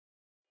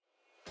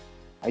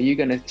Are you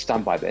going to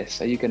stand by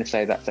this? Are you going to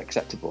say that's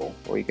acceptable?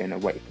 Or are you going to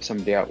wait for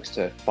somebody else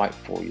to fight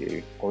for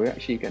you? Or are you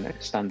actually going to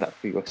stand up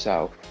for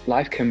yourself?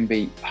 Life can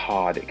be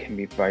hard. It can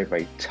be very,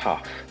 very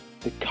tough.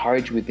 The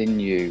courage within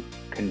you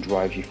can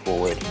drive you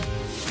forward.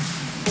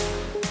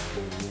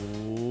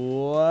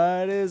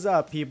 What is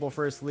up, People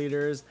First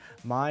leaders?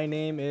 My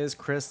name is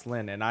Chris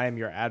Lynn, and I am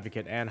your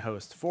advocate and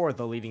host for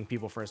the Leading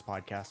People First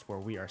podcast, where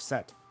we are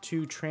set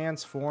to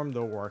transform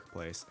the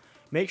workplace.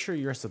 Make sure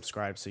you're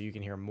subscribed so you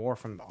can hear more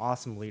from the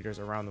awesome leaders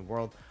around the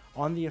world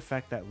on the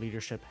effect that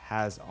leadership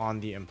has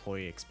on the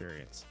employee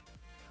experience.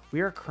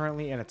 We are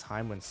currently in a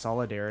time when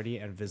solidarity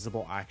and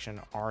visible action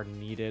are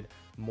needed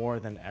more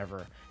than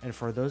ever. And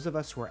for those of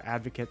us who are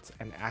advocates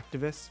and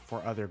activists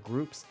for other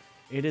groups,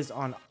 it is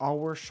on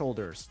our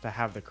shoulders to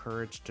have the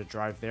courage to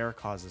drive their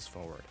causes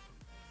forward.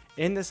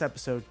 In this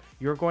episode,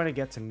 you're going to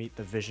get to meet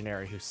the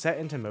visionary who set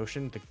into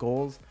motion the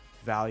goals,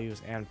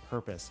 values, and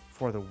purpose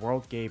for the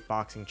World Gay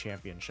Boxing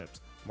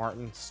Championships,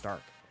 Martin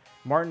Stark.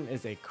 Martin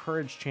is a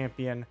courage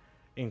champion,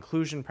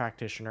 inclusion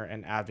practitioner,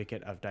 and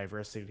advocate of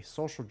diversity,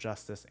 social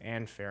justice,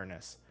 and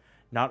fairness.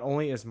 Not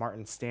only is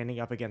Martin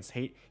standing up against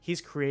hate, he's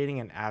creating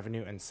an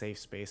avenue and safe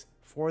space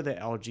for the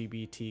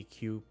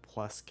LGBTQ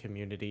plus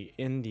community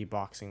in the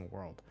boxing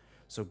world.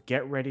 So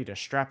get ready to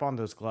strap on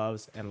those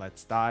gloves and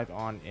let's dive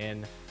on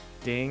in.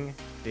 Ding,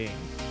 ding.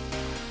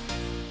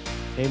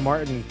 Hey,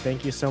 Martin,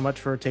 thank you so much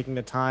for taking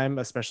the time,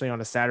 especially on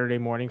a Saturday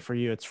morning for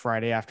you. It's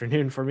Friday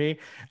afternoon for me.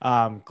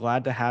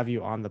 Glad to have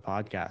you on the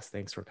podcast.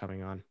 Thanks for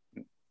coming on.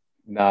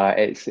 No,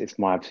 it's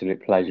my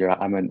absolute pleasure.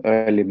 I'm an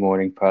early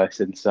morning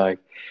person, so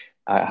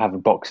I have a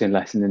boxing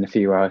lesson in a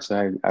few hours.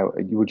 So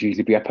you would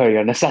usually be up early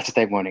on a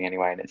Saturday morning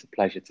anyway, and it's a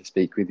pleasure to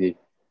speak with you.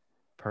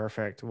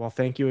 Perfect. Well,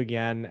 thank you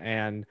again.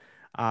 And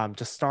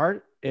to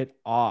start it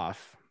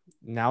off,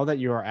 now that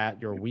you're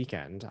at your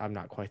weekend, I'm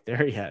not quite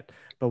there yet,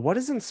 but what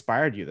has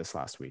inspired you this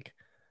last week?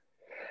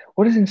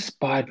 What has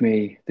inspired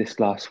me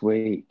this last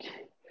week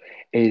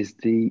is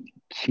the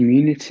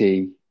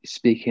community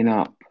speaking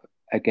up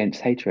against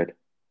hatred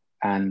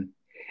and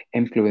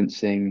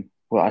influencing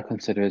what I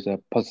consider as a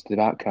positive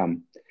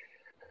outcome.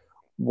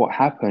 What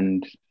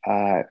happened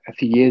a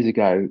few years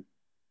ago,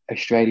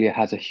 Australia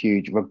has a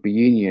huge rugby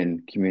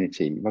union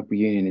community. Rugby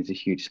union is a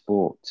huge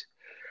sport.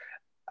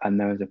 And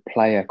there was a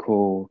player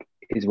called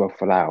Israel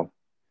Folau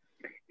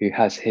who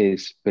has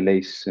his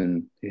beliefs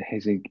and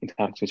his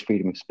entitled to his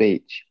freedom of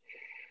speech,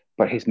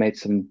 but he's made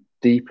some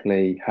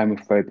deeply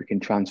homophobic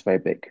and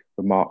transphobic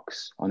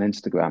remarks on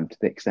Instagram to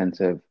the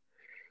extent of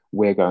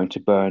 "we're going to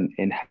burn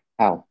in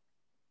hell."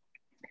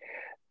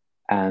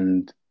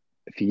 And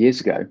a few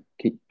years ago,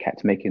 he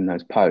kept making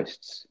those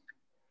posts,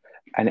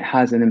 and it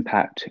has an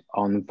impact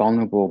on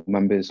vulnerable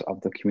members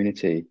of the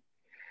community.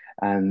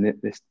 And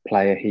this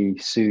player, he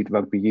sued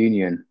rugby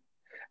union,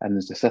 and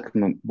there's a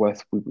settlement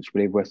worth, which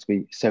we believe worth to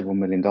be several $1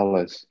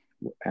 million.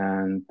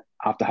 And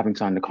after having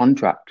signed a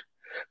contract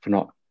for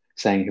not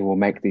saying he will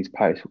make these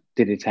posts,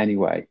 did it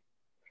anyway.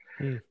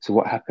 So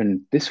what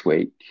happened this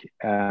week?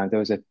 There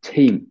was a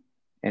team,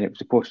 and it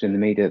was reported in the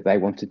media that they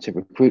wanted to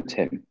recruit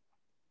him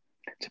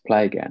to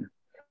play again.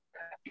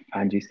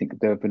 And you think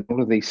there have been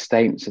all of these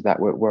statements that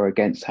were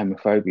against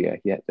homophobia,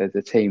 yet there's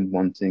a team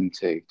wanting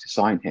to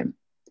sign him.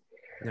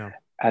 Yeah.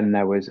 And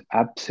there was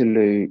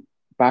absolute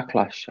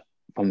backlash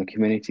from the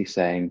community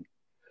saying,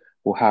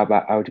 well, how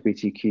about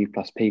LGBTQ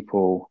plus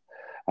people?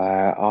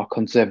 Our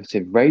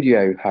conservative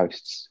radio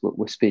hosts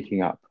were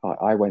speaking up.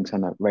 I went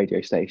on a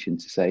radio station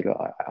to say, look,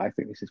 I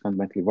think this is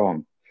fundamentally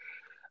wrong.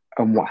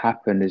 And what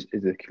happened is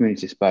the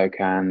community spoke,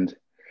 and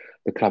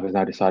the club has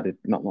now decided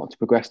not to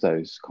progress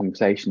those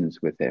conversations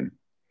with him.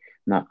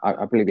 Now,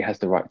 I believe he has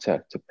the right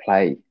to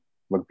play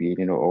rugby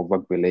union or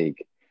rugby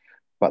league,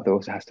 but there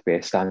also has to be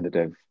a standard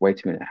of,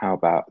 wait a minute, how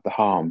about the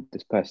harm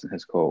this person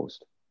has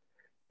caused?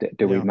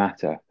 Do we Yeah.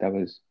 matter? There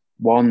was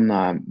one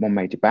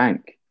major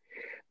bank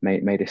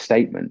made a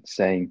statement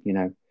saying,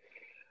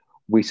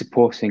 we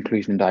support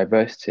inclusion and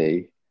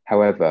diversity.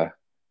 However,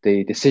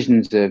 the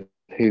decisions of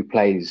who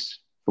plays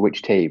for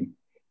which team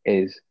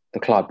is the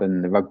club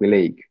and the rugby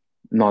league,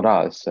 not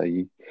us. So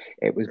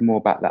it was more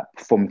about that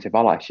performative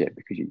allyship,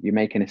 because you're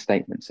making a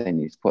statement saying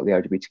you support the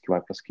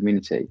LGBTQI plus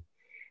community,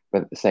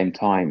 but at the same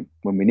time,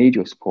 when we need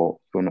your support,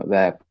 you're not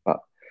there.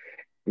 But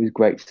it was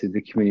great to see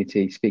the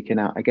community speaking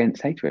out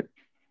against hatred.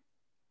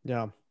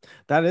 Yeah.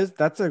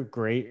 That's a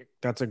great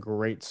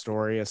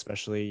story,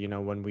 especially,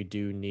 when we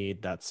do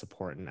need that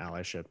support and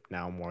allyship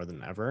now more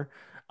than ever.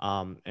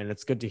 And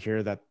it's good to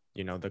hear that,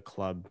 the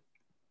club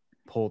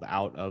pulled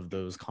out of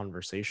those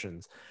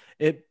conversations.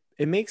 It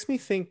makes me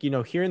think,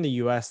 here in the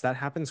US, that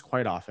happens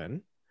quite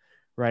often,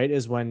 right?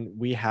 Is when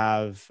we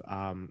have,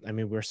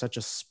 we're such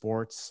a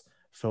sports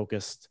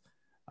focused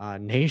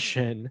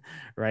nation,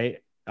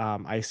 right?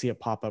 I see it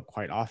pop up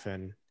quite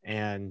often.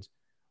 And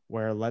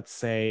where, let's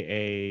say,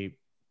 a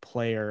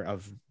player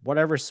of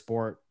whatever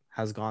sport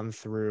has gone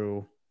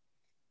through,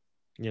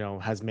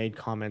 has made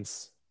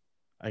comments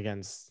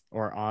against,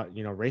 or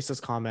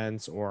racist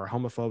comments or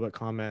homophobic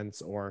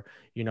comments, or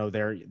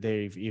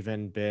they've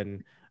even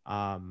been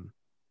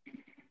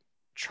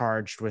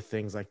charged with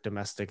things like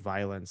domestic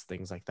violence,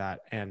 things like that.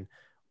 And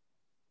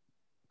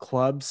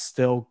clubs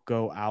still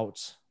go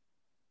out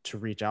to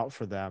reach out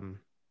for them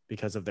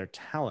because of their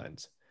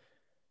talent.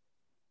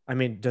 I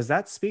mean, does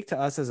that speak to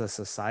us as a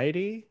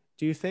society,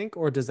 do you think?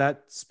 Or does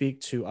that speak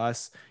to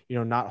us,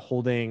 not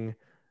holding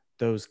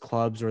those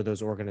clubs or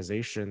those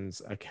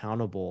organizations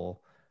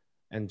accountable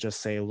and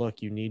just say,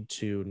 look, you need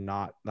to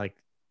not like,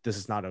 this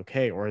is not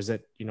okay? Or is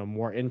it,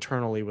 more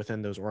internally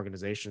within those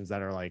organizations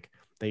that are like,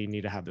 that you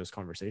need to have those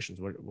conversations?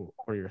 What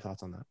are your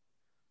thoughts on that?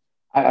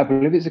 I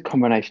believe it's a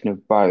combination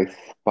of both,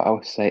 but I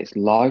would say it's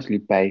largely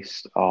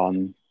based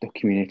on the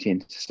community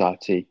and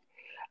society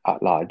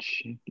at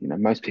large.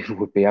 Most people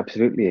would be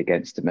absolutely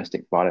against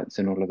domestic violence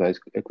and all of those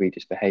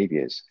egregious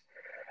behaviours.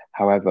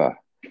 However,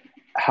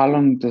 how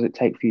long does it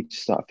take for you to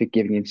start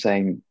forgiving and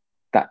saying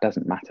that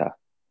doesn't matter?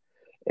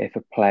 If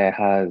a player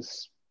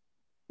has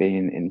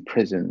been in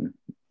prison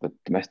for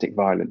domestic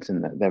violence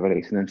and they're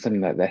released, and then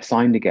suddenly they're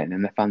signed again,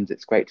 and the fans,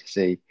 it's great to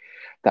see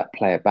that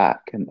player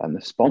back, and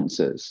the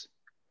sponsors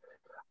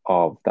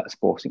of that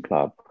sporting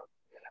club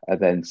are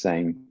then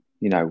saying,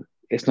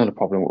 it's not a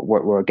problem.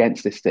 We're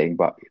against this thing,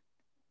 but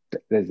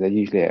there's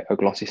usually a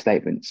glossy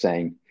statement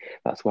saying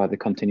that's why they're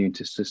continuing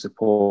to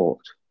support.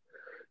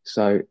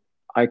 So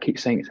I keep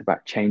saying it's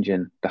about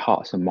changing the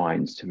hearts and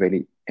minds to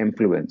really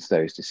influence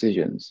those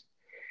decisions.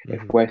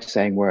 If we're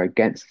saying we're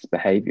against this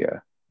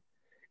behavior,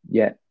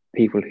 yet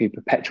people who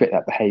perpetuate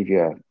that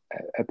behavior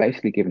are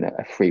basically given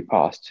a free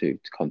pass to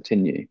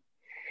continue.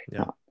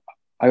 Yeah.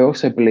 I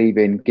also believe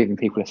in giving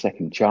people a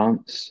second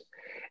chance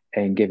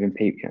and giving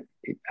people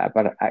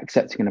about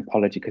accepting an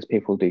apology, because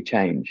people do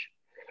change.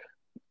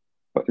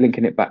 But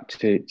linking it back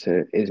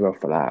to Israel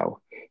Folau,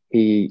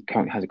 he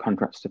currently has a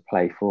contract to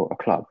play for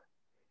a club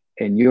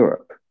in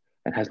Europe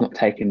and has not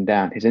taken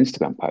down his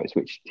Instagram post,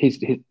 which he's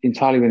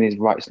entirely within his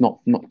rights not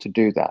to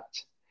do that.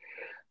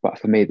 But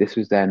for me, this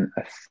was then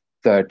a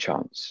third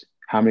chance.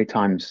 How many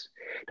times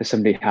does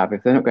somebody have,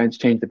 if they're not going to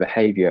change the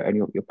behavior and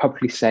you're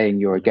publicly saying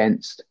you're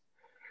against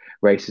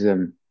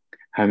racism,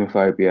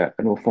 homophobia,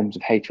 and all forms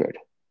of hatred,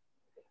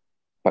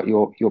 but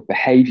your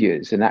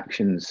behaviors and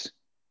actions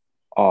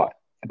are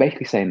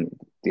basically saying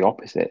the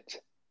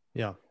opposite,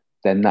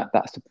 then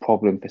that's the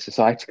problem for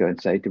society to go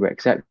and say, do we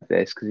accept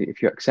this? Because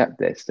if you accept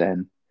this,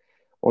 then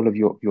all of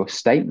your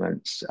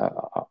statements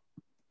are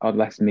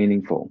less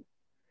meaningful.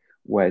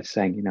 Whereas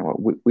saying, you know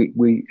what,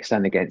 we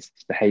stand against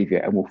this behavior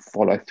and we'll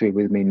follow through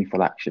with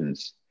meaningful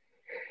actions,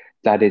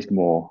 that is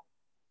more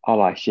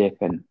allyship.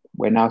 And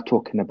we're now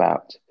talking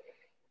about,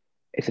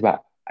 it's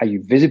about, are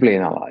you visibly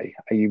an ally?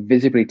 Are you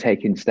visibly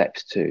taking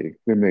steps to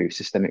remove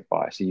systemic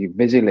bias? Are you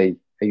visibly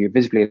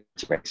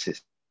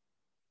racist?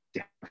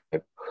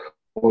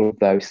 All of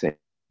those things.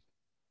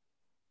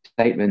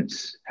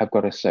 Statements have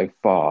got us so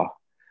far,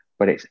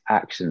 but it's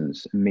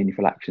actions,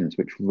 meaningful actions,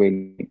 which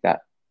really make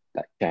that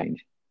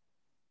change.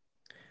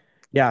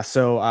 Yeah.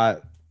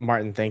 So,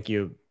 Martin, thank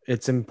you.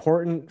 It's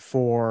important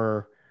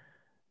for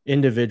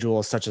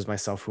individuals such as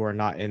myself who are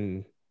not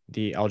in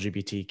the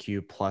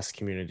LGBTQ plus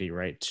community,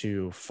 right,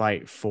 to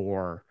fight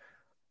for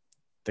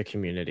the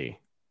community,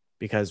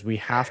 because we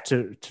have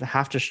to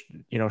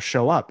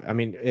show up. I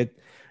mean,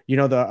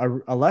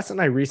 a lesson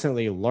I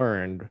recently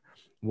learned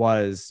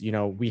was,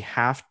 we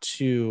have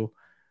to,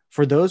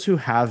 for those who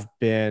have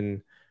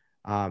been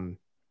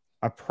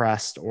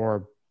oppressed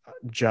or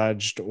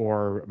judged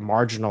or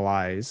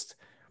marginalized,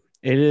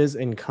 it is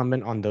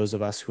incumbent on those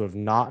of us who have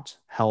not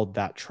held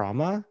that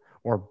trauma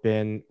or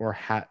been or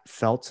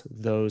felt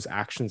those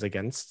actions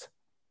against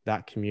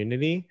that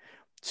community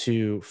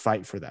to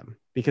fight for them,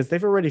 because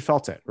they've already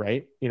felt it,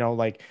 right?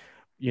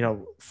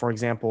 For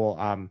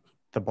example,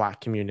 the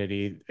Black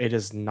community, it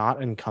is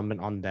not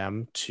incumbent on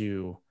them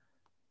to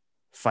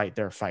fight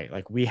their fight.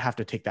 Like, we have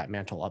to take that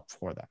mantle up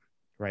for them,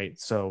 right?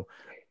 So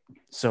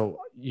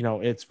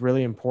it's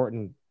really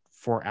important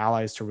for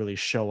allies to really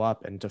show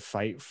up and to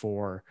fight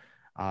for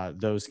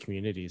those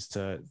communities,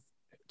 to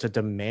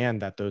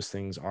demand that those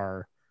things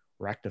are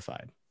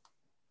rectified.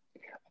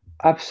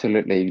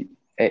 Absolutely.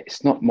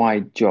 It's not my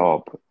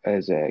job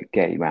as a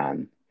gay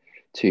man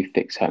to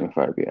fix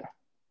homophobia.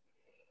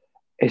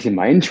 It's in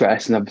my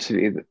interest, and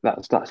obviously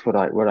that's what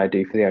I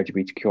do for the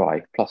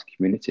LGBTQI plus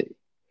community.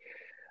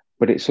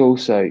 But it's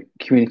also,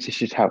 communities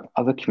should help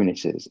other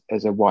communities.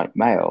 As a white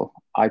male,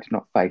 I do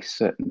not face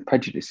certain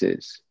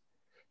prejudices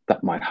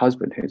that my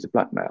husband, who's a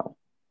Black male,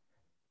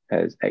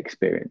 has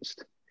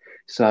experienced.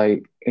 So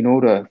in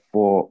order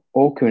for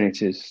all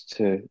communities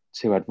to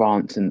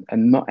advance and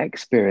not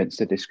experience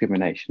the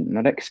discrimination,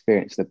 not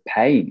experience the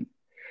pain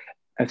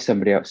of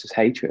somebody else's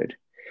hatred,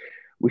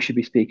 we should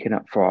be speaking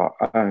up for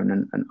our own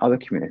and other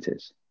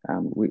communities.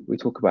 We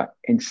talk about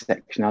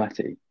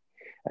intersectionality.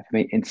 For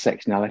me,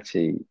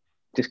 intersectionality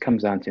just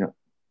comes down to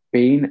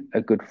being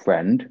a good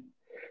friend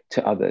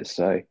to others.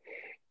 So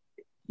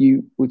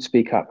you would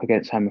speak up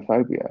against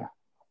homophobia,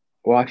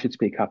 or I should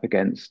speak up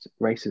against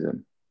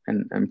racism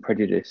and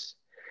prejudice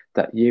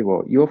that you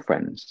or your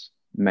friends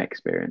may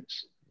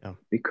experience. Yeah.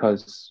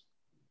 Because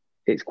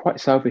it's quite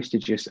selfish to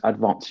just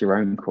advance your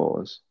own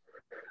cause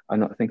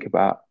and not think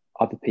about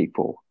other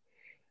people,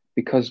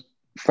 because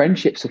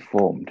friendships are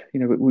formed.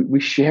 We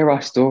share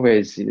our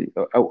stories.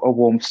 A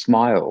warm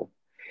smile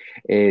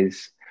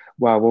is,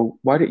 well,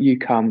 why don't you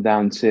come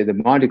down to the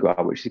Mardi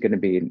Gras, which is going to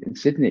be in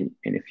Sydney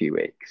in a few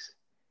weeks?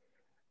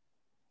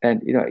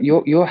 And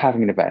you're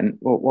having an event.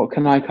 Well, what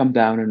can I come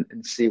down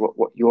and see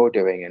what you're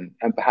doing?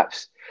 And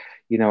perhaps,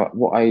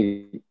 what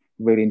I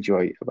really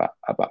enjoy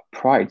about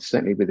Pride,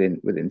 certainly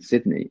within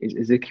Sydney,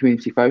 is the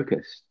community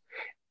focus.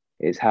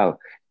 Is how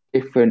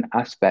different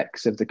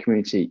aspects of the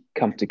community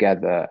come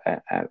together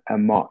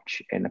and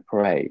march in a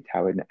parade.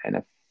 How in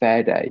a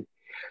fair day,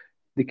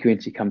 the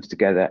community comes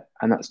together,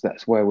 and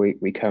that's where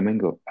we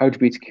commingle.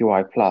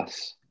 LGBTQI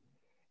plus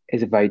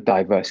is a very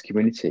diverse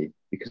community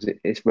because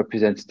it's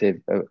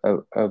representative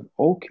of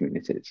all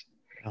communities.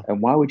 Yeah.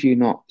 And why would you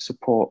not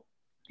support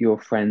your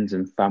friends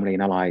and family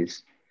and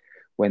allies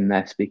when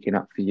they're speaking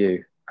up for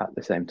you at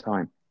the same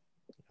time?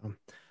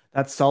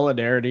 That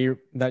solidarity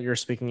that you're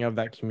speaking of,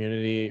 that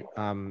community,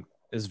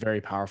 is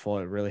very powerful.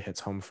 It really hits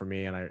home for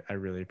me, and I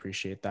really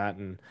appreciate that.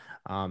 And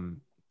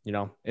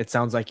it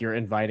sounds like you're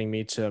inviting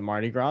me to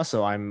Mardi Gras,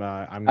 so I'm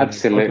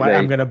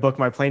Absolutely. gonna book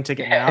my plane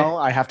ticket now.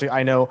 I have to.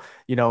 I know,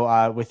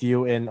 with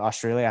you in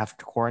Australia, I have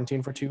to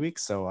quarantine for 2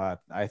 weeks, so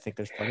I think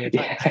there's plenty of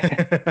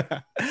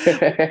time.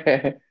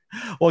 Yeah.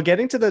 Well,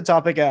 getting to the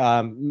topic,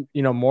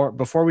 more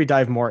before we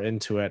dive more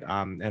into it,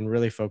 and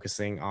really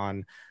focusing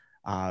on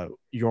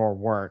your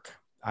work,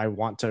 I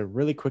want to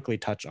really quickly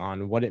touch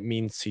on what it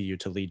means to you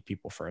to lead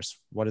people first.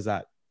 What does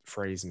that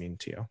phrase mean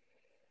to you?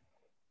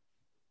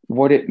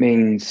 What it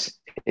means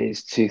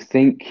is to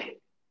think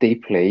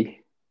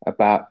deeply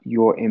about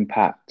your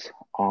impact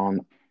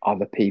on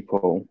other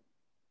people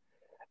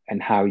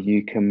and how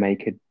you can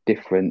make a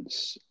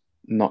difference,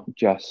 not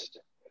just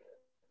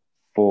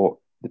for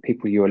the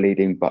people you're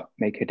leading, but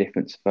make a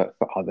difference for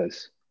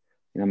others.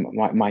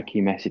 My key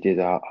messages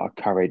are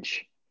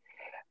courage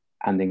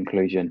and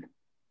inclusion.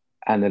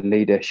 And the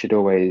leader should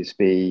always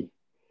be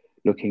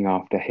looking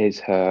after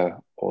his, her,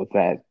 or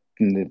the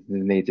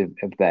needs of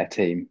their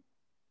team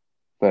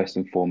first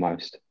and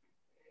foremost,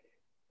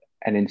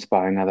 and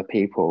inspiring other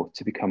people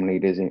to become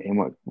leaders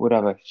in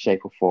whatever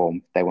shape or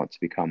form they want to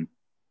become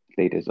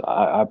leaders.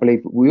 I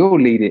believe we all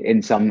lead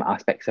in some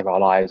aspects of our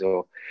lives,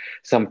 or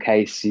some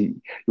case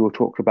you will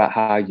talk about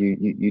how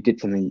you did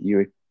something,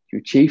 you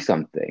achieved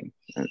something,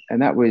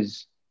 and that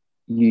was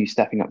you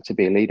stepping up to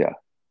be a leader.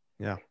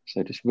 Yeah.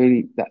 So just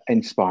really that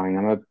inspiring.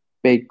 I'm a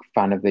big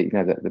fan of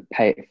the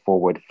pay it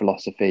forward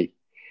philosophy.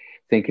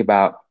 Think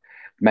about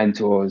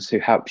mentors who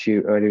helped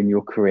you early in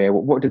your career.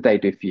 What did they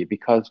do for you?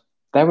 Because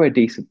they were a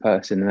decent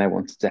person and they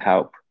wanted to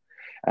help.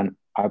 And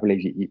I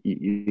believe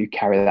you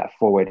carry that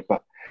forward.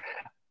 But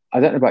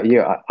I don't know about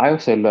you. I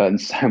also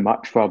learned so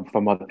much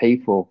from other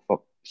people,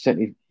 but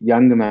certainly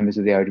younger members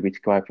of the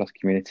LGBTQI plus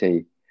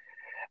community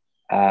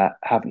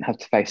haven't had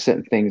to face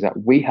certain things that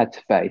we had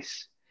to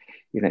face,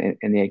 in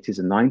the 80s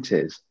and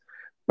 90s.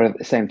 But at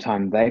the same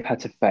time, they've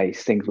had to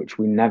face things which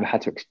we never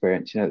had to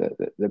experience.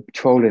 The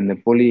trolling, the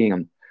bullying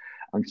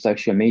on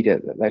social media,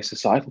 those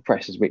societal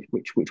pressures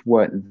which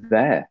weren't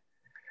there.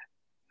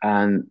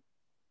 And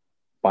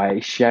by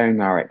sharing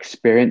our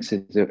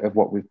experiences of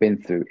what we've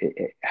been through,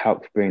 it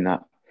helped bring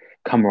that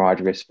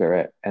camaraderie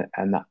spirit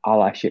and that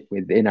allyship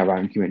within our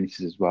own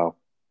communities as well.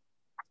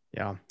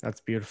 Yeah,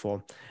 that's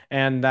beautiful.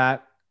 And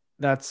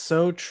that's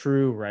so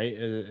true, right?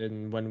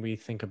 And when we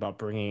think about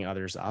bringing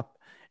others up,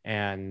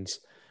 and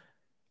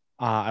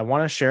I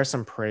want to share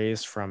some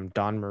praise from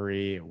Dawn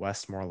Marie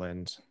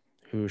Westmoreland,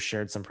 who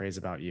shared some praise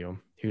about you,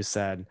 who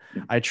said,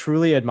 "I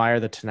truly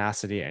admire the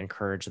tenacity and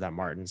courage that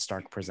Martin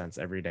Stark presents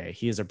every day.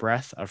 He is a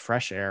breath of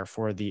fresh air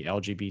for the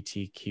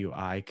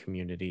LGBTQI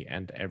community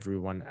and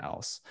everyone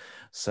else."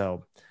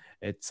 So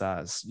it's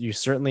you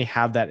certainly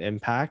have that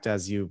impact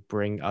as you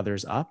bring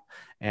others up,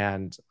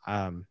 and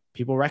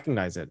people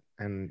recognize it,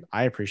 and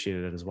I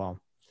appreciated it as well.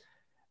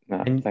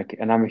 No, And thank you.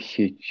 And I'm a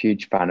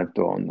huge fan of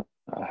Dawn.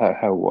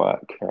 Her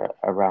work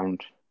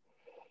around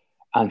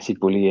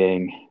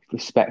anti-bullying,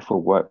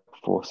 respectful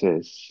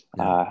workforces.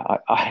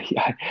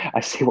 yeah. I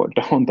see what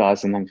Dawn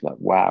does, and I'm like,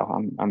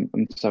 wow,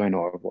 I'm so in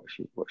awe of what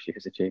she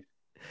has achieved.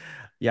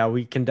 Yeah,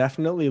 we can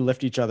definitely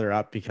lift each other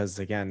up because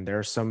again, there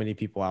are so many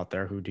people out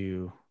there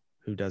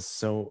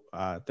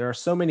there are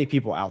so many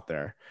people out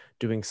there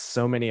doing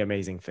so many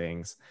amazing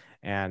things,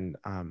 and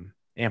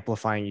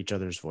amplifying each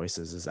other's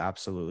voices is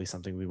absolutely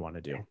something we want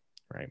to do,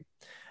 right?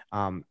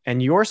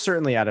 And you're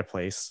certainly at a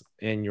place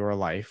in your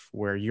life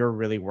where you're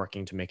really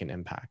working to make an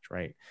impact,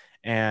 right?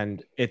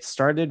 And it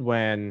started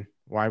well,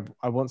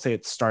 I won't say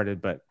it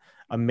started, but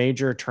a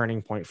major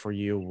turning point for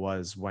you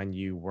was when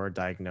you were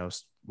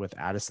diagnosed with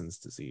Addison's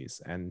disease,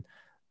 and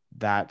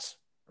that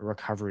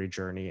recovery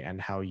journey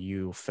and how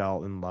you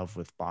fell in love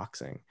with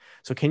boxing.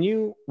 So can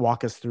you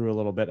walk us through a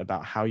little bit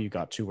about how you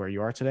got to where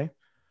you are today?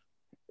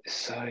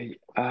 So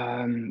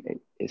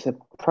it's a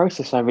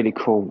process I really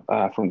call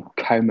from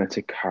coma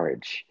to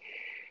courage.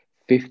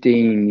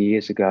 15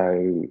 years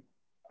ago,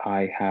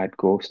 I had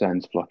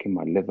gallstones blocking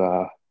my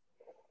liver.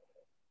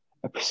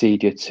 a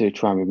procedure to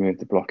try and remove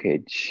the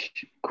blockage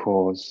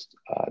caused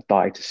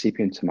dye to seep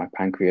into my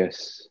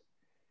pancreas,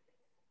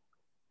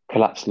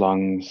 collapsed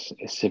lungs,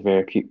 a severe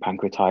acute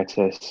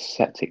pancreatitis,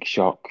 septic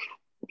shock,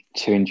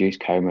 2 induced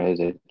comas,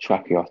 a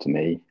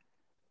tracheotomy,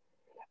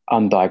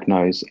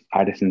 undiagnosed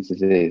Addison's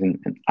disease.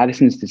 And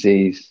Addison's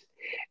disease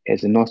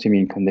is an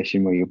autoimmune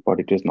condition where your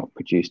body does not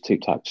produce two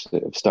types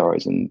of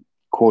steroids and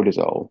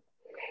cortisol.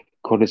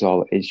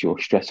 Cortisol is your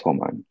stress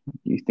hormone.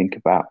 You think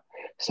about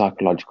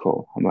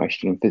psychological,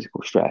 emotional, and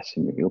physical stress,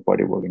 and your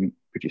body will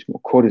produce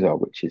more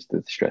cortisol, which is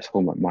the stress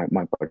hormone.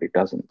 My body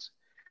doesn't.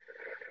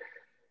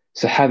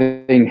 So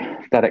having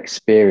that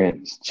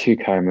experience, 2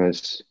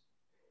 comas,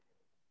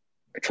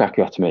 a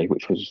tracheotomy,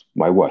 which was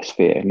my worst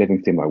fear,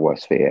 living through my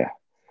worst fear,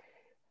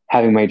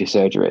 having major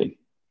surgery,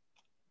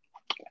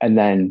 and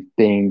then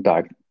being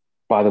diagnosed.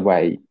 By the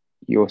way,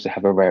 you also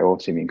have a rare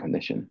autoimmune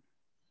condition.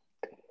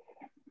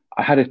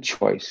 I had a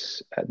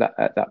choice at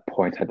that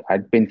point.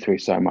 I'd been through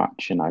so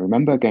much, and I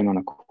remember going on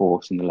a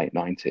course in the late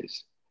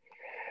 90s,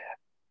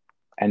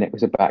 and it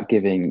was about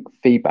giving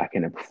feedback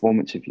in a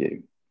performance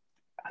review.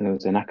 And there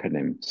was an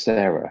acronym,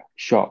 SARA: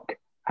 shock,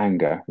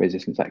 anger,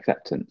 resistance,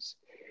 acceptance.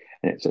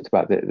 And it talked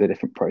about the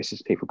different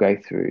processes people go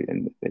through,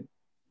 and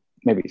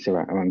maybe it's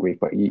around grief,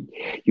 but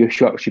you're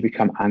shocked, you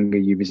become anger,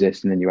 you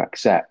resist, and then you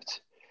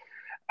accept.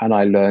 And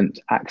I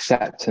learned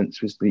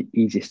acceptance was the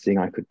easiest thing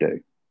I could do.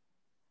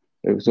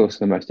 It was also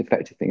the most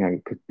effective thing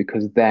I could,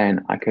 because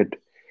then I could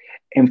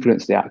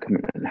influence the outcome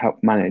and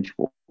help manage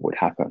what would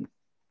happen.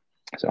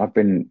 So I've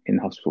been in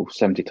hospital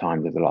 70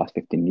 times over the last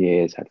 15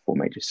 years, had 4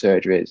 major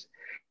surgeries,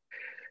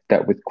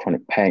 dealt with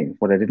chronic pain.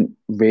 What I didn't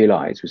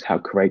realize was how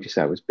courageous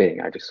I was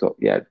being. I just thought,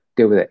 yeah,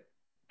 deal with it,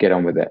 get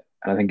on with it.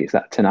 And I think it's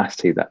that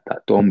tenacity that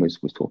Dawn was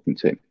talking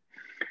to.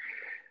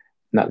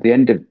 And at the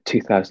end of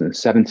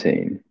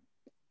 2017,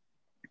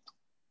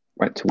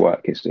 went to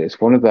work.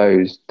 It's one of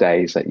those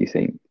days that you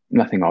think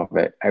nothing of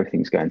it,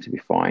 everything's going to be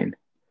fine.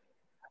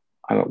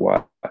 I'm at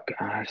work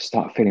and I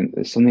start feeling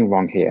there's something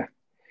wrong here.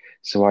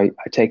 So I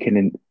take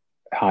in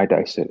a high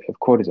dose of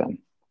cortisone.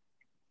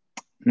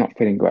 Not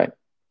feeling great.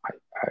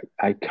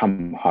 I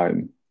come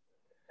home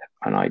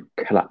and I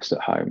collapse at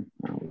home.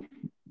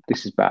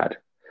 This is bad.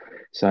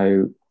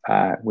 So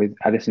with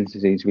Addison's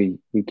disease, we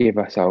give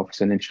ourselves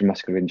an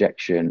intramuscular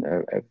injection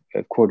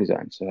of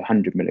cortisone, so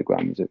 100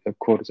 milligrams of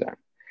cortisone.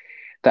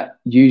 That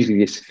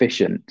usually is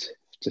sufficient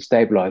to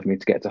stabilize me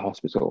to get to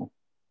hospital,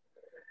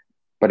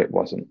 but it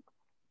wasn't.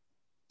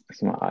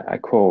 So I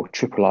call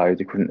IIO,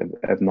 the equivalent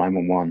of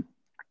 911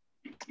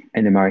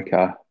 in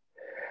America,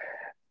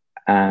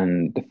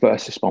 and the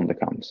first responder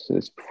comes. So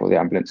this is before the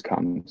ambulance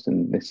comes,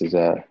 and this is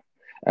a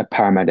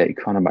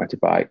paramedic on a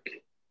motorbike,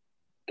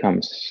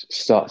 comes,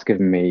 starts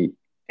giving me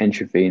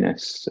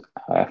intravenous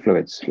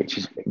fluids, which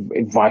is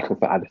vital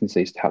for Addison's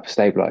disease to help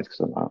stabilize,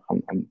 because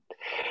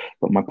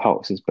but my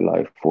pulse is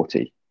below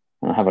 40,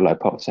 and I have a low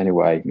pulse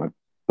anyway. My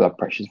blood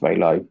pressure is very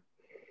low.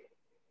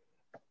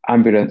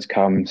 Ambulance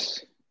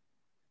comes,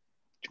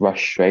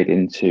 rush straight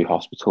into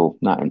hospital.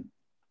 Now,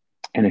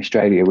 in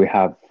Australia, we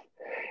have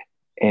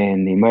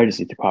in the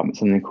emergency department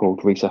something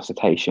called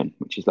resuscitation,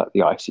 which is like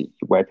the ICU,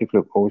 where people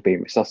have always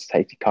been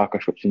resuscitated, car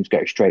crash victims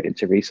go straight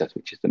into resus,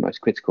 which is the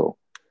most critical.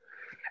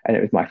 And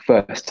it was my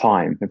first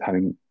time of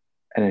having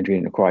an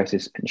adrenal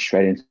crisis and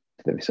straight into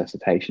the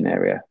resuscitation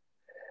area.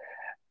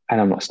 And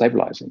I'm not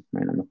stabilizing. I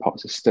mean, my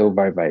pulse is still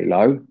very, very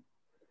low.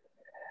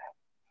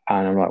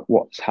 And I'm like,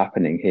 what's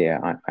happening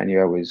here? I knew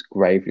I was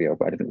gravely ill,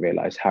 but I didn't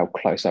realize how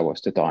close I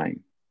was to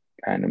dying.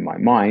 And in my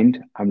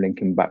mind, I'm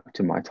linking back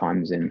to my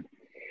times in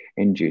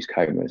induced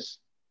comas.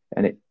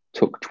 And it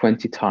took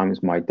 20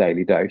 times my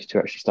daily dose to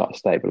actually start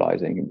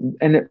stabilizing.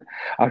 And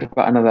after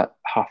about another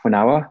half an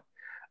hour,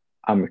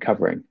 I'm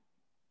recovering.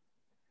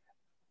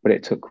 But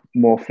it took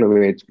more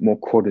fluids, more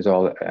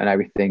cortisol and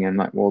everything. And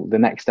like, well, the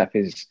next step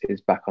is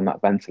back on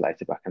that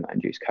ventilator, back in that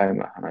induced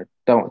coma. And I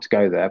don't want to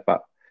go there,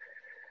 but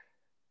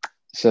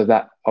so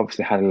that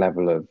obviously had a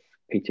level of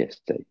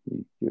PTSD.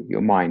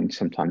 Your mind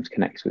sometimes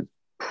connects with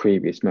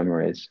previous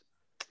memories.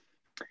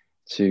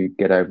 To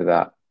get over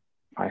that,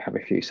 I have a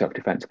few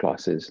self-defense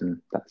classes,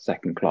 and that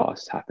second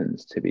class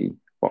happens to be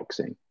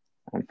boxing.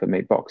 And for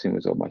me, boxing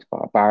was almost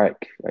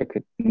barbaric. I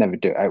could never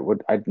do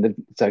it. I'd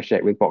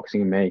associate with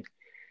boxing and me.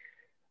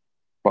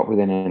 But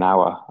within an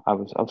hour, I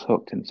was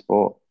hooked in the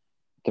sport.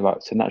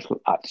 Developed a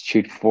natural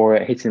aptitude for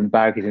it, hitting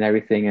bags and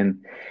everything.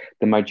 And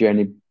then my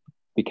journey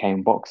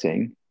became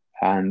boxing.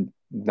 And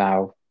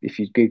now, if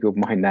you Google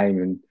my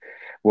name and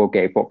World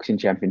Gay Boxing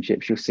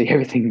Championships, you'll see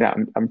everything that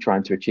I'm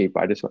trying to achieve.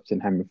 But I just want to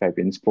end homophobia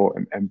in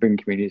sport and bring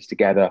communities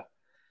together.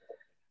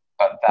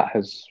 But that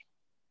has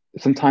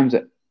sometimes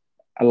a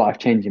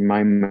life-changing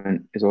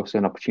moment is also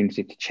an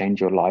opportunity to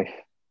change your life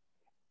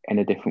in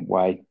a different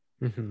way.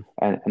 Mm-hmm.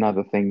 And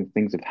other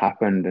things have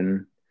happened.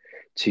 And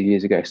 2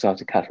 years ago, I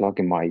started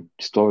cataloging my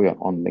story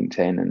on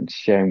LinkedIn and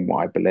sharing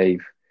what I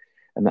believe.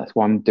 And that's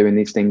why I'm doing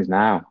these things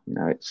now. You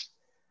know,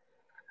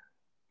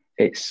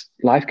 it's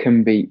life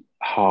can be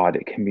hard.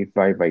 It can be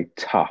very, very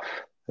tough.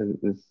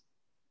 There's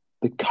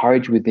the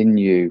courage within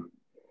you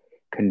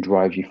can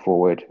drive you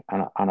forward.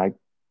 And I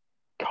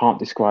can't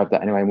describe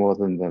that anyway more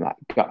than that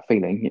gut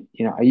feeling.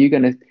 You know, are you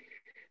going to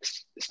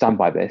stand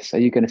by this? Are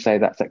you going to say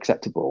that's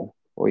acceptable?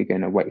 Or are you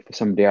going to wait for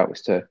somebody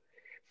else to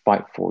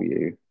fight for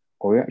you?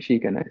 Or are you actually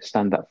going to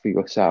stand up for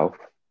yourself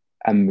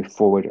and move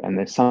forward? And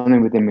there's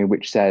something within me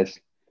which says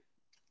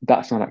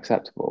that's not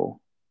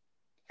acceptable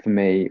for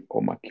me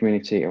or my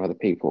community or other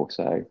people.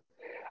 So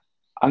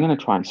I'm going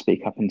to try and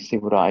speak up and see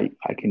what I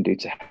can do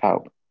to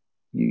help.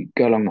 You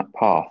go along that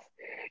path,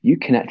 you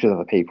connect with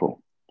other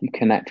people, you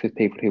connect with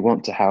people who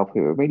want to help, who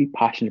are really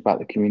passionate about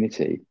the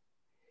community.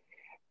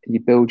 You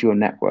build your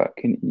network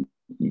and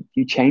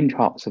you change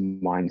hearts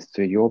and minds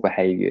through your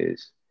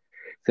behaviors,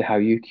 through how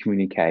you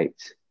communicate,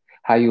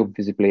 how you're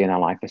visibly an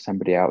ally for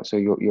somebody else, or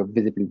you're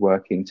visibly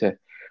working to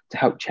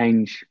help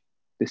change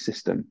the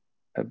system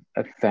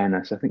of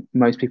fairness. I think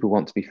most people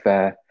want to be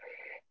fair.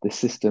 The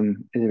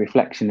system is a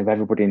reflection of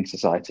everybody in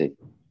society.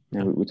 You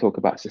know, we talk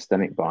about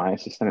systemic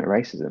bias, systemic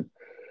racism,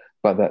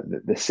 but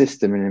the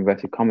system, in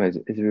inverted commas,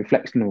 is a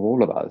reflection of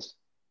all of us.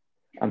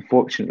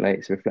 Unfortunately,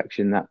 it's a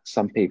reflection that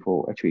some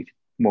people are treated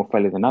more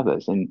fairly than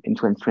others. In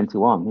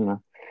 2021, you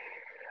know,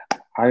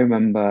 I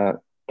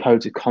remember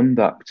codes of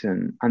conduct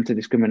and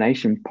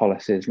anti-discrimination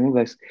policies and all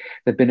those,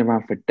 they've been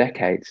around for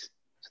decades.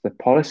 So the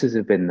policies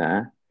have been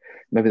there.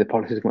 Maybe the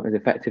policies weren't as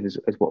effective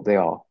as what they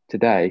are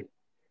today,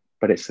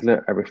 but it's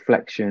a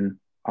reflection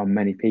on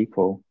many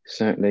people.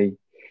 Certainly,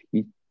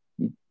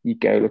 you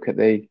go look at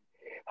the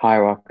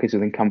hierarchies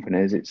within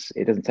companies.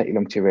 It doesn't take you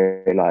long to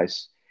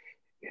realize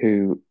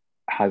who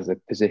has the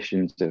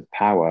positions of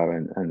power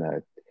and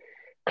the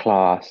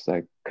class,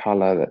 the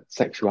color, the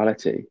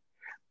sexuality.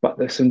 But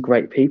there's some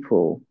great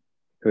people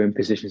who are in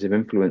positions of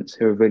influence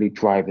who are really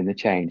driving the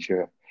change, who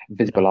are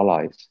visible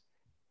allies.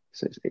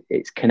 So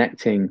it's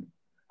connecting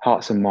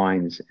hearts and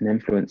minds, and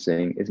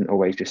influencing isn't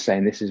always just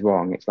saying this is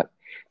wrong. It's like,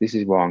 this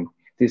is wrong.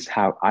 This is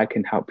how I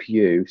can help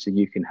you so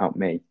you can help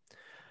me.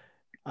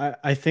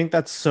 I think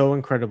that's so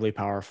incredibly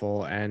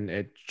powerful, and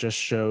it just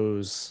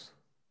shows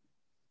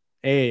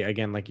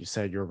again, like you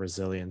said, your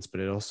resilience, but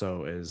it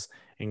also is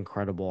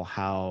incredible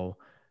how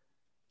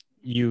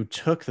you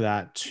took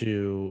that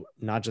to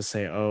not just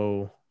say,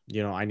 oh,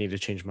 I need to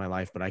change my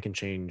life, but I can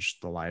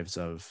change the lives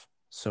of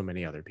so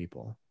many other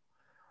people.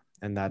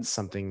 And that's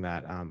something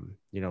that,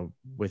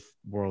 with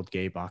World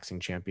Gay Boxing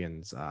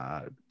Champions,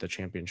 the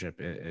championship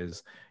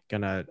is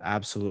going to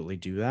absolutely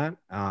do that.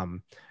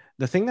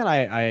 The thing that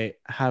I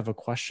have a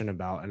question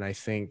about, and I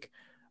think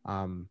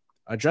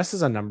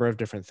addresses a number of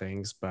different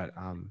things, but,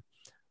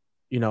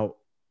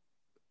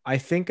 I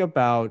think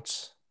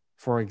about,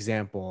 for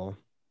example,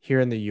 here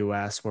in the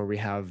US, where we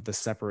have the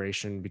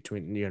separation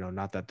between,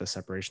 not that the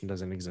separation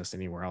doesn't exist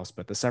anywhere else,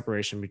 but the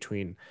separation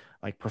between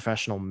like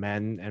professional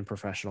men and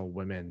professional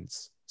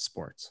women's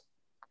sports,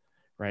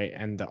 right?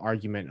 And the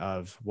argument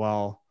of,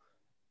 well,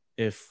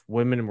 if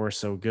women were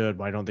so good,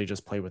 why don't they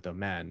just play with the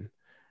men?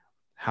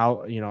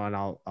 How, and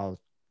I'll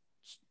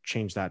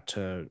change that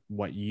to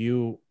what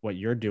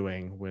you're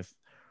doing with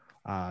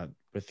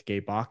gay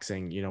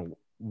boxing.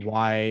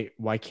 Why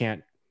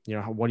can't,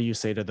 what do you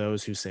say to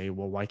those who say,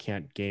 well, why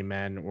can't gay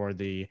men or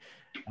the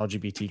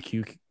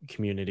LGBTQ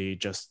community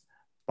just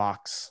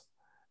box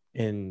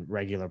in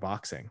regular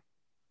boxing?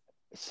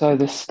 So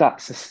the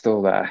stats are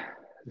still there.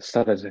 The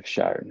studies have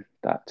shown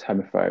that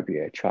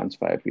homophobia,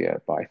 transphobia,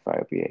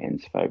 biphobia,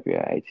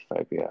 interphobia,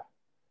 atheophobia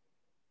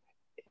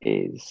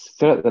is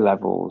still at the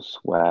levels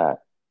where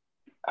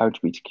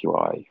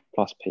LGBTQI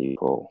plus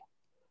people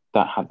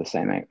don't have the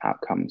same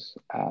outcomes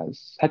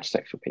as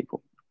heterosexual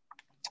people.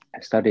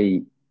 A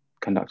study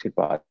conducted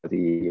by the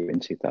EU in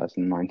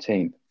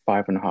 2019,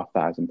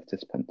 5,500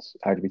 participants,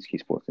 LGBTQ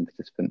sporting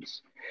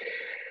participants.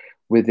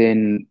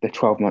 Within the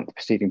 12-month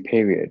preceding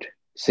period,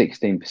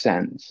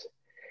 16%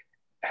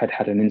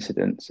 had an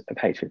incident of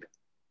hatred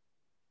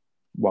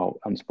while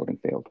on the sporting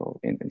field or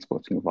in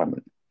sporting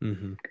environment.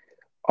 Mm-hmm.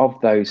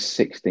 Of those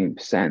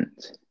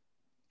 16%,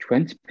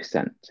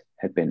 20%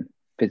 had been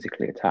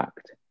physically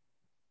attacked.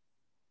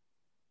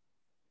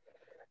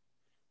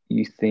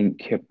 You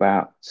think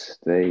about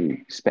the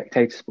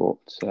spectator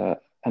sports,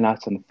 and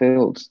Out on the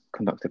Fields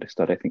conducted a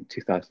study, I think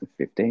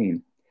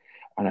 2015,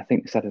 and I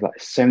think they said like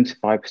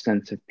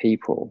 75% of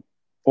people,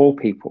 all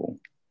people,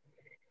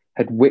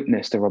 had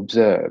witnessed or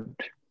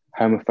observed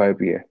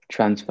homophobia,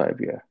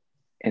 transphobia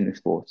in the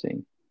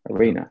sporting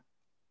arena.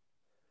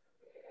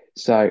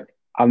 So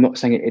I'm not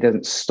saying it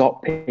doesn't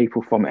stop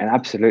people from it, and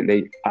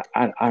absolutely,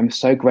 I'm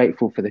so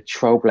grateful for the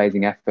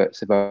trailblazing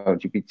efforts of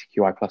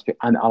LGBTQI plus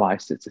and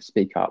allies to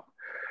speak up.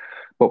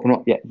 But we're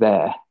not yet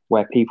there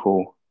where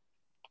people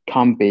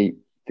can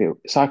feel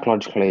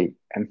psychologically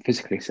and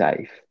physically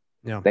safe.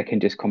 Yeah. They can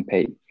just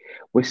compete.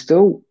 We're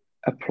still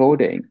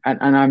applauding, and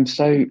I'm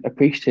so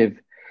appreciative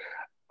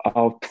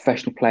of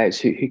professional players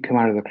who come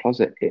out of the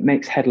closet. It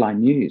makes headline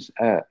news.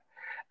 A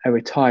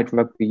retired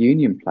rugby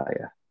union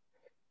player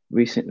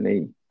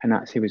recently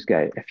announced he was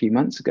gay a few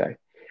months ago.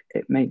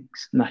 It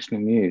makes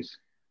national news.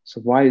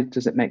 So why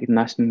does it make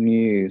national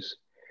news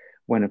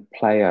when a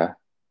player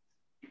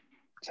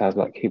sounds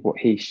like what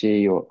he,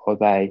 she, or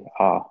they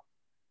are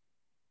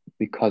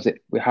because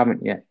we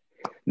haven't yet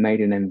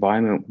made an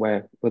environment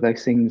where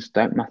those things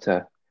don't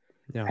matter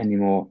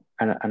anymore.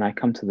 And I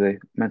come to the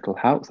mental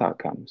health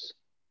outcomes.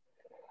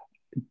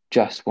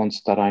 Just one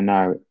stat I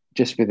know,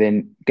 just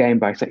within gay and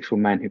bisexual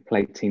men who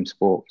play team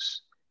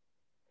sports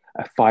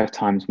are 5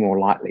 times more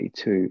likely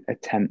to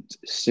attempt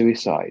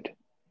suicide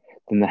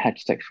than the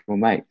heterosexual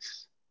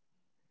mates.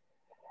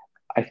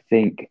 I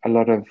think a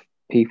lot of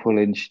people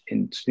in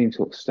extreme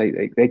sort of state,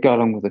 they go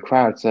along with the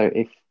crowd. So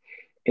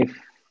if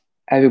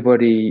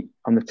everybody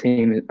on the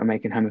team are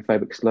making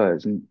homophobic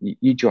slurs and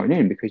you join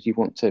in because you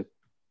want to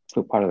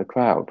feel part of the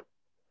crowd,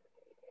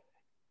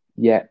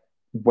 yet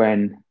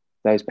when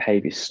those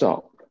behaviours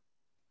stop,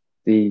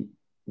 the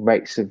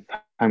rates of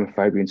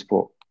homophobia in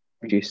sport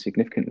reduce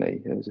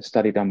significantly. There was a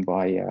study done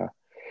by a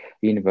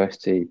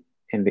university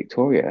in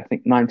Victoria. I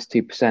think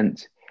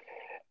 92%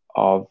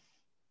 of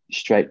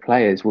straight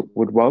players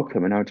would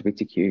welcome an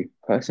LGBTQ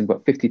person,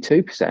 but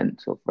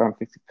 52% or around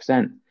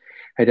 50%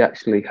 had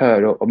actually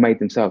heard or made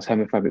themselves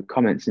homophobic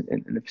comments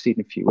in the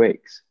preceding few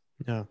weeks.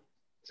 Yeah.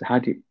 So how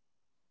do you,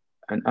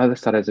 and other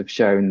studies have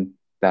shown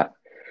that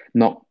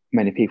not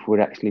many people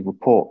would actually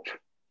report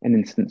an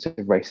instance of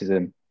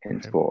racism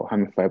in sport,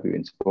 homophobia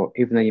in sport,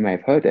 even though you may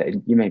have heard it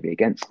and you may be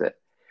against it.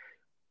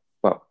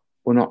 But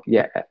we're not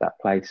yet at that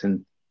place.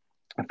 And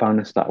a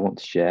final stat I want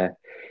to share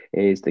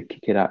is the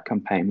Kick It Out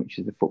campaign, which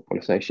is the Football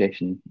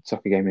Association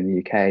soccer game in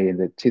the UK in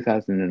the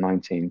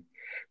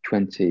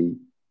 2019-20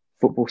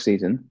 football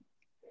season,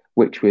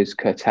 which was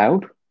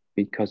curtailed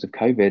because of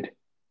COVID.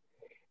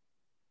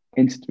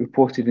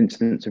 Reported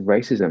incidents of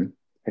racism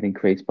had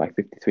increased by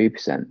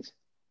 53%,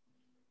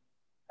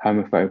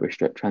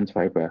 homophobia,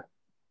 transphobia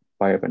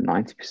by over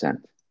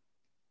 90%.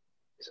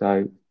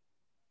 So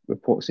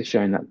reports are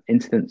showing that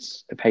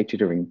incidents of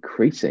hatred are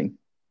increasing,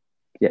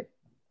 yet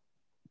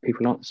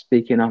people aren't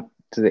speaking up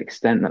to the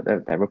extent that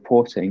they're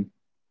reporting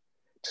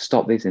to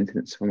stop these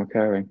incidents from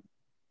occurring.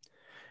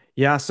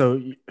 Yeah,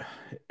 so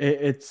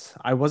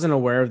I wasn't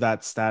aware of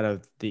that stat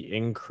of the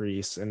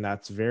increase, and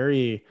that's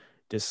very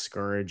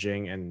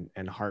discouraging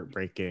and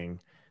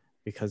heartbreaking,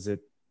 because it,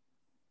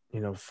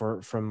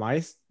 from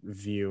my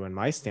view and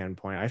my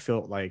standpoint, I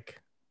feel like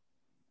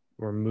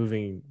we're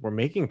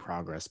making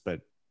progress,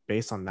 but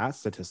based on that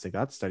statistic,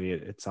 that study,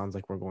 it sounds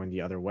like we're going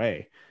the other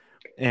way.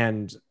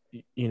 And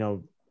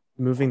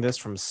moving this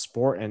from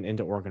sport and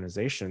into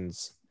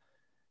organizations,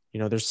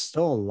 there's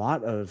still a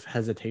lot of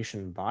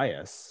hesitation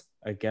bias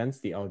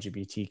against the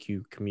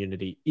LGBTQ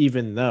community,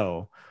 even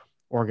though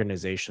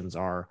organizations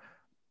are,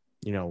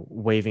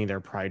 waving their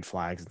pride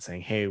flags and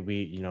saying, hey,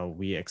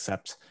 we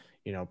accept,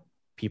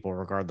 people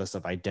regardless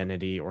of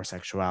identity or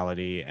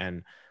sexuality.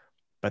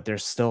 But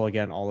there's still,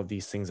 again, all of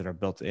these things that are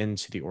built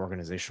into the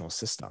organizational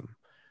system.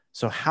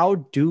 So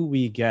how do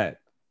we get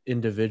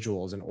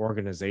individuals and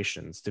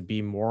organizations to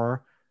be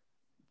more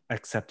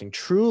accepting,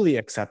 truly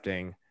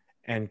accepting,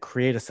 and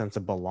create a sense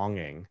of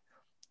belonging,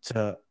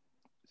 to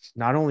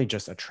not only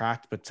just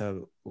attract, but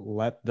to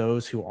let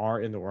those who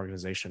are in the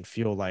organization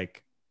feel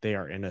like they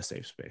are in a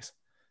safe space?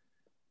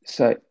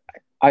 So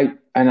I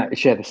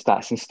share the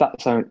stats, and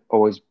stats don't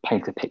always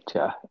paint a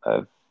picture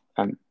of,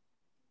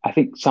 I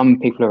think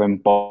some people are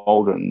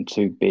emboldened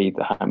to be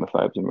the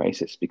homophobes and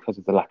racists because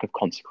of the lack of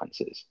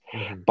consequences.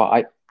 Mm-hmm.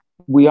 But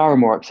we are a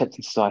more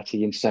accepting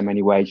society in so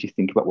many ways. You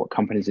think about what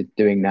companies are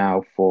doing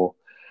now for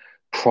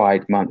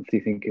Pride Month,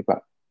 you think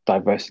about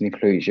diversity and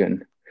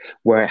inclusion,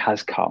 where it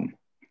has come.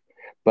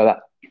 But that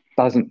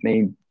doesn't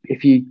mean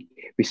if you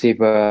receive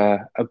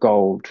a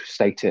gold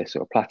status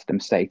or a platinum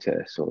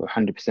status or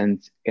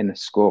 100% in a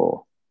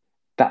score,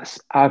 that's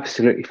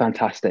absolutely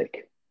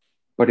fantastic.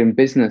 But in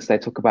business, they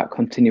talk about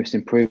continuous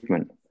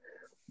improvement.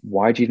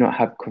 Why do you not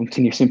have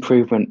continuous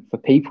improvement for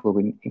people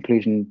with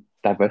inclusion,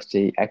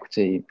 diversity,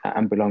 equity,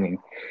 and belonging?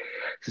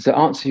 So to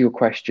answer your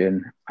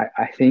question,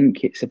 I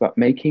think it's about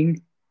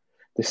making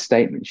the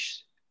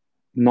statements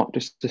not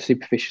just a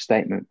superficial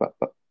statement, but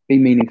be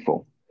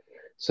meaningful.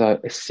 So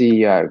a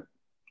CEO,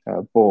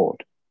 a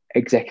board,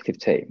 executive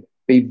team,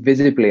 be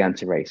visibly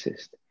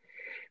anti-racist,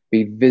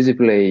 be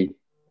visibly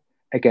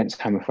against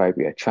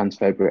homophobia,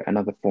 transphobia, and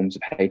other forms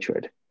of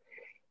hatred.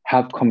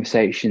 Have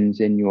conversations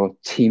in your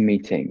team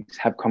meetings,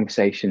 have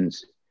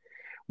conversations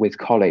with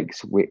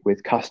colleagues,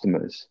 with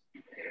customers.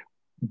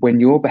 When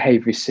your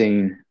behavior is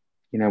seen,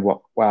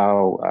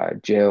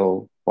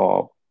 Jill,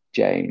 Bob,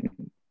 Jane,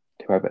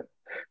 whoever,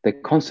 they're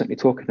constantly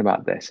talking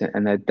about this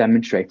and they're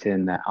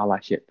demonstrating their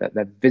allyship, that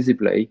they're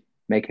visibly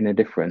making a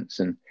difference,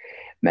 and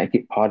make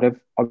it part of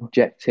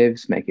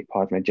objectives, make it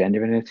part of an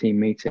agenda in a team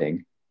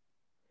meeting.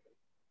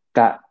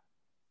 That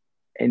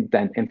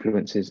then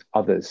influences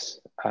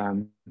others.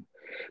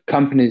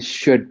 Companies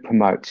should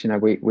promote,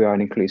 we are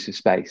an inclusive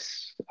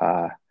space,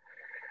 but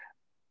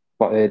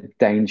the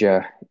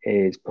danger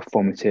is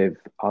performative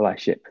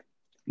allyship.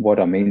 What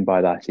I mean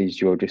by that is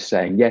you're just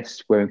saying,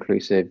 yes, we're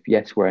inclusive,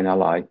 yes, we're an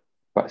ally,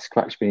 but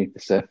scratch beneath the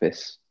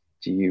surface,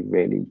 do you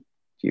really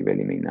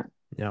mean that?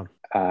 Yeah.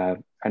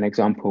 An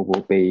example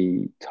will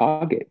be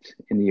Target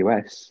in the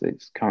US.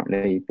 It's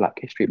currently Black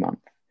History Month.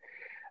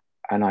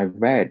 And I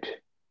read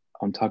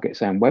on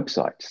Target's own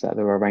websites that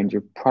there are a range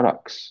of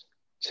products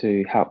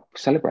to help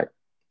celebrate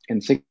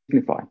and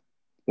signify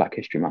Black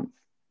History Month.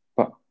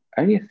 But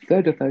only a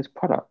third of those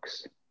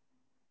products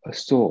are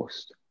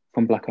sourced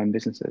from Black-owned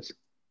businesses.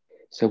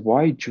 So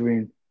why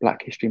during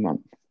Black History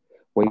Month,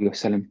 where you're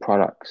selling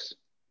products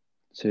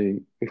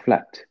to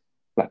reflect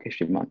Black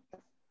History Month,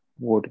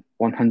 would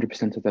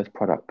 100% of those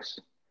products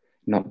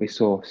not be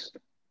sourced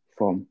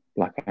from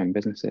Black-owned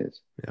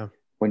businesses? Yeah.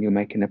 When you're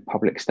making a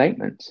public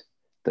statement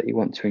that you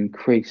want to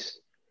increase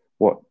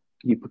what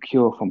you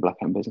procure from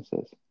Black-owned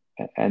businesses.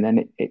 And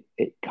then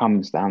it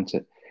comes down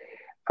to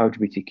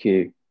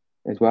LGBTQ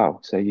as well.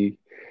 So you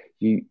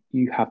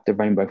have the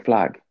rainbow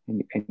flag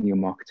in your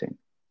marketing.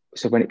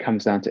 So when it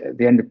comes down to at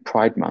the end of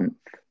Pride Month,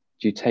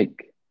 do you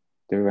take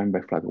the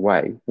rainbow flag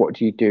away? What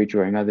do you do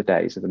during other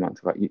days of the month?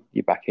 Like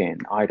you're back in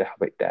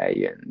Idahobic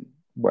Day and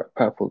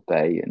Purple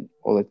Day and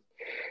all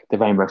the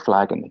rainbow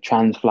flag and the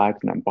trans flag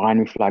and the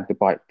binary flag, the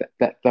bike,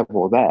 they're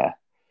all there.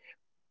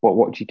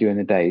 What do you do in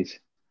the days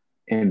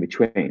in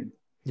between?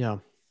 Yeah.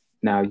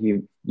 Now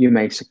you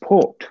may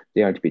support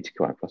the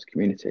LGBTQI plus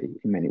community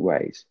in many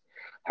ways.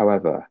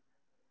 However,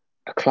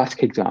 a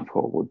classic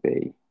example would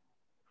be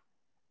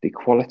the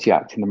Equality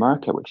Act in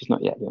America, which has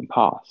not yet been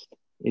passed,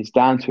 is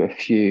down to a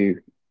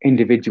few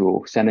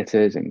individual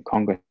senators and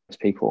Congress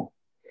people.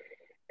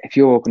 If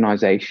your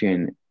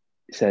organization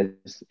says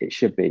it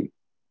should be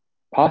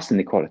passing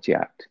the Equality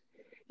Act,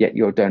 yet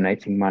you're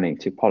donating money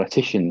to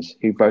politicians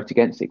who vote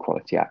against the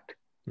Equality Act,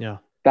 Yeah.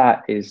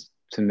 that is,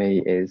 to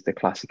me, is the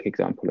classic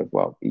example of,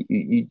 well,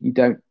 you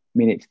don't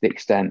mean it to the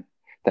extent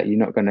that you're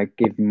not going to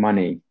give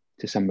money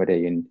to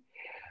somebody. And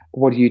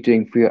what are you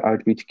doing for your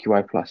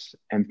LGBTQI plus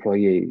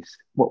employees?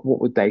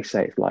 What would they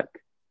say it's like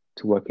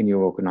to work in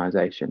your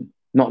organization?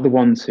 Not the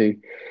ones who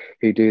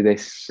do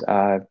this,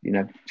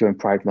 during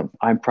Pride Month.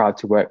 I'm proud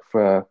to work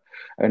for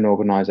an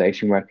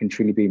organization where I can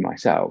truly be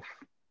myself.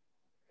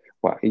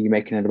 What are you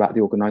making it about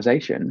the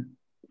organization,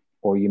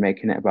 or are you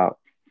making it about,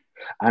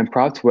 I'm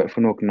proud to work for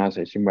an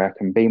organization where I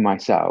can be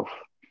myself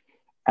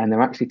and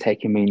they're actually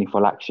taking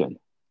meaningful action?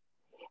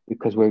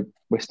 Because we're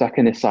stuck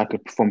in this cycle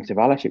of performative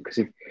allyship.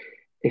 Because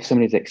if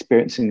somebody's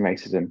experiencing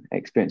racism,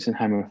 experiencing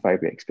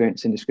homophobia,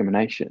 experiencing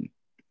discrimination,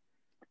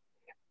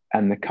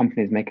 and the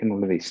company is making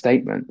all of these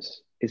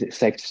statements, is it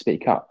safe to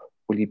speak up?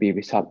 Will you be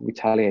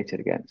retaliated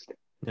against?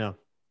 Yeah.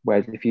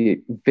 Whereas if you're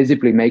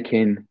visibly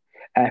making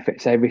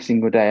efforts every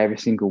single day, every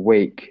single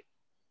week,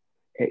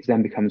 it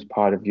then becomes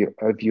part of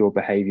your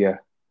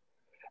behavior.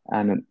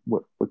 And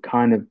we're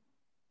kind of,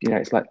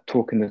 it's like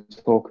talking the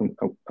talk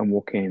and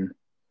walking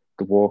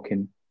the walk.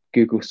 In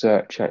Google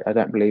search, I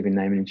don't believe in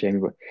naming and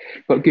shaming,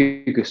 but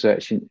Google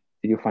search, and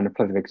you'll find a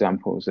plethora of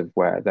examples of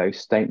where those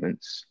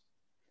statements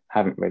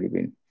haven't really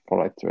been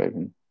followed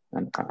through.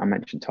 And I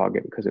mentioned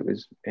Target because it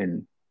was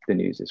in the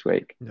news this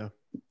week. Yeah.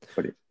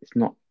 But it's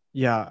not.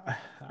 Yeah.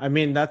 I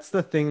mean, that's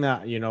the thing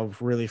that,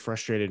 really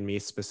frustrated me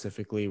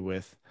specifically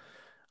with,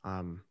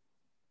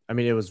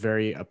 it was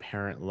very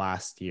apparent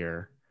last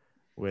year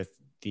with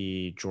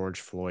the George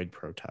Floyd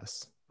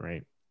protests,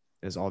 right?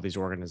 Is all these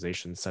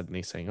organizations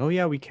suddenly saying, oh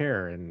yeah, we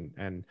care.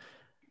 And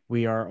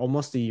we are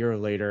almost a year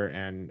later.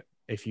 And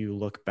if you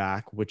look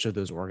back, which of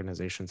those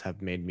organizations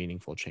have made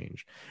meaningful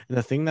change? And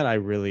the thing that I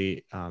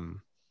really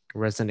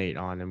resonate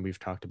on, and we've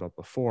talked about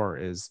before,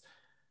 is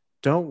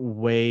don't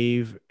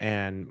wave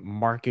and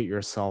market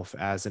yourself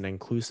as an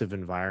inclusive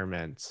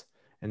environment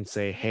and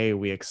say, hey,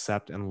 we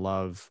accept and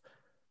love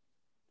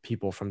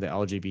people from the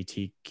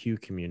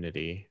LGBTQ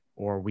community,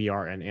 or we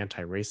are an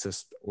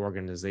anti-racist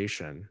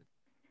organization.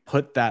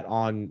 Put that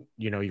on,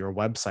 your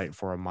website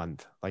for a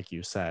month, like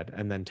you said,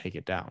 and then take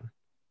it down.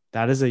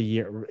 That is a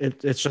year.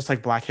 It's just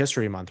like Black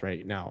History Month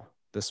right now,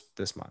 this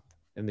month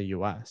in the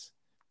US.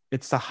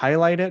 It's to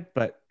highlight it,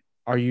 but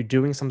are you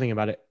doing something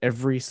about it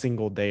every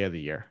single day of the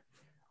year?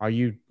 Are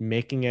you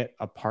making it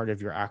a part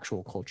of your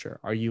actual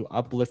culture? Are you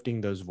uplifting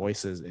those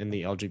voices in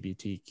the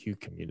LGBTQ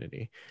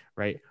community,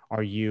 right?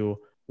 Are you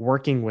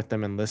working with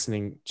them and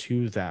listening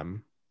to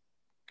them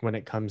when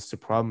it comes to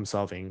problem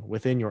solving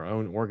within your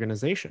own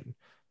organization?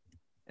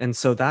 And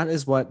so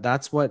that's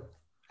what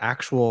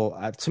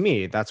actual, to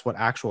me, that's what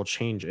actual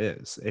change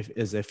is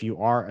if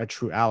you are a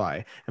true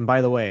ally. And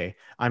by the way,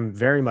 I'm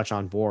very much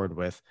on board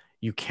with,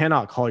 you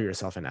cannot call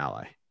yourself an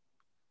ally.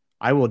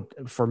 I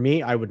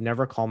would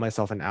never call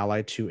myself an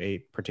ally to a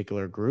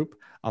particular group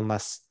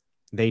unless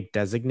they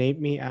designate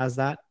me as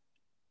that.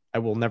 I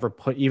will never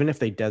put, even if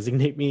they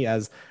designate me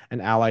as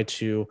an ally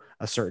to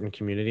a certain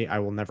community, I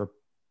will never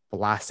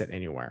blast it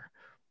anywhere.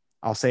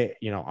 I'll say,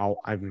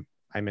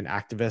 I'm an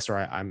activist, or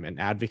I'm an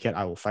advocate.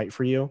 I will fight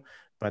for you.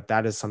 But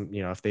that is some,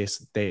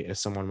 if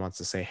someone wants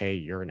to say, hey,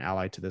 you're an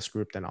ally to this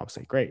group, then I'll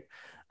say, great.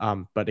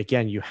 But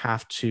again, you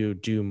have to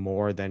do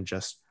more than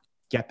just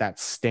get that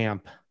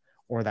stamp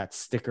or that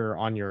sticker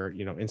on your,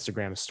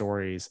 Instagram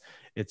stories.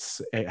 It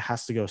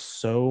has to go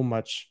so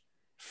much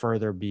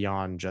further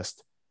beyond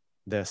just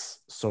this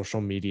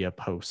social media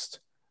post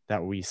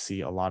that we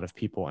see a lot of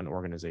people and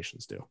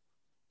organizations do.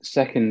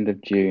 2nd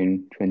of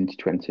June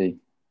 2020,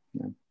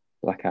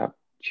 blackout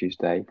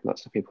Tuesday,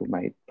 lots of people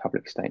made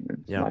public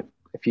statements. Yeah. Like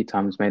a few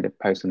times made a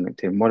post on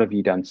LinkedIn. What have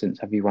you done since?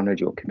 Have you honored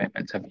your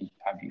commitments? Have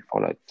you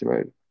followed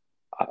through?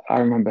 I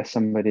remember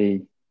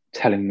somebody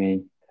telling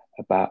me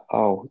about,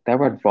 they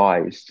were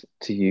advised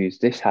to use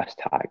this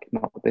hashtag,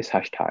 not this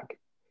hashtag,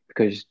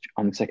 because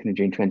on the 2nd of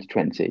June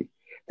 2020,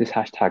 this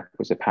hashtag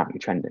was apparently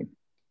trending.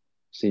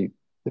 So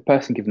the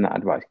person giving that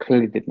advice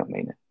clearly did not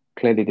mean it,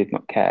 clearly did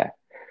not care,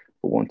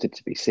 but wanted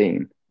to be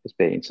seen as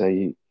being. So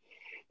you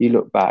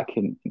look back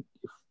and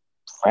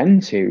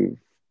friends who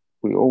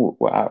we all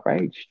were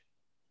outraged.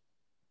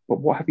 But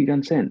what have you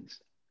done since?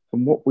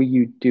 And what were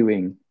you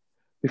doing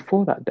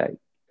before that date?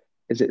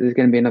 Is it there's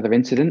going to be another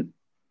incident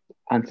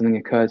and something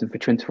occurs, and for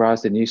 24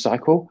 hours, the news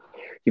cycle,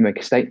 you make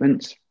a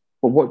statement,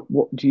 but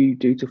what do you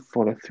do to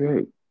follow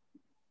through?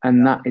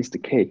 And that is the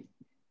key.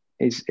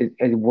 Is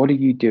what are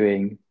you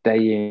doing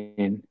day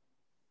in,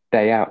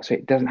 day out? So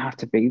it doesn't have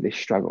to be this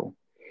struggle.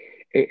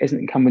 It isn't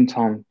incumbent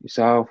on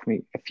yourself,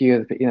 me, a few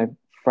other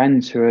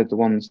friends who are the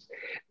ones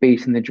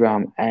beating the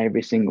drum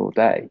every single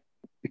day,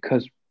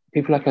 because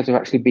people like us are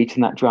actually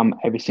beating that drum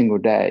every single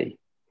day.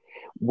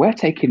 We're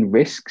taking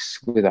risks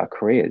with our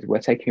careers. We're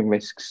taking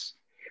risks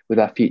with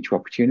our future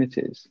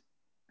opportunities,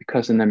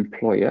 because an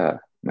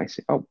employer may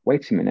say, oh,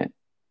 wait a minute,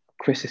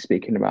 Chris is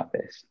speaking about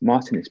this,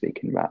 Martin is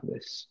speaking about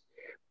this,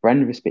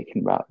 Brenda is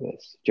speaking about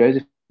this,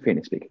 Josephine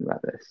is speaking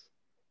about this.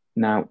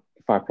 Now,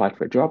 if I applied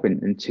for a job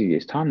in 2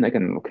 years' time, they're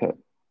going to look at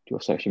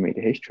your social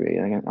media history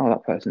and they're going, oh,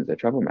 that person's a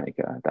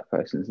troublemaker, that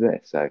person's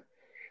this. So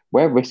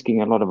we're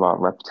risking a lot of our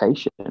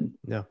reputation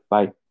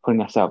by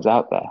putting ourselves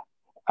out there.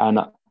 And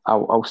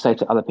I'll say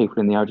to other people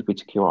in the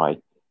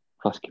LGBTQI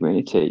plus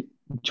community,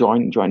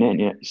 join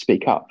in,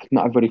 speak up.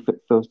 Not everybody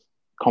feels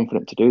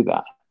confident to do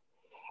that.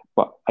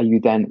 But are you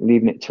then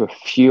leaving it to a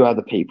few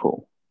other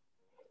people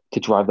to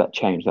drive that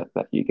change that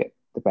you get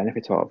the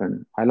benefit of?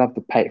 And I love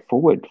the pay it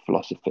forward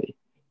philosophy.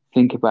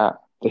 Think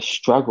about the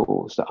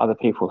struggles that other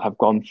people have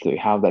gone through,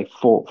 how they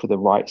fought for the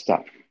rights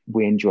that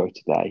we enjoy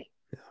today.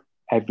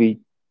 Yeah.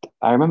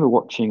 I remember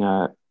watching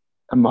a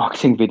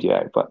marketing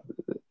video, but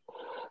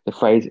the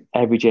phrase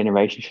 "every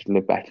generation should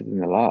live better than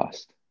the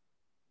last."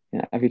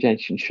 Every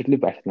generation should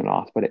live better than the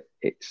last, but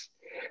it's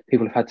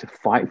people have had to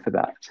fight for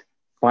that,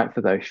 fight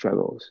for those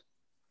struggles,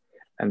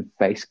 and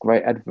face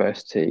great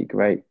adversity,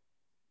 great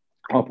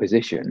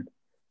opposition,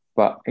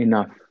 but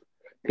enough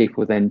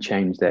people then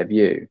changed their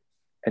view,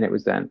 and it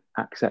was then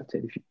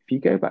accepted. If you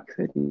go back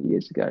 30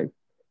 years ago,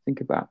 think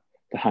about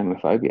the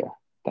homophobia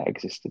that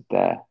existed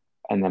there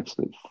and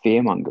absolute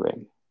fear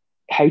mongering.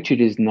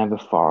 Hatred is never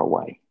far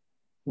away.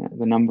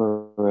 The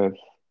number of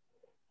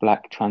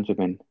Black trans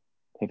women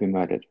who've been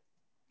murdered,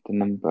 the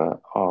number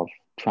of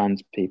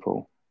trans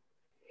people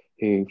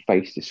who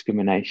face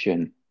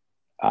discrimination.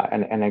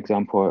 An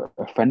example,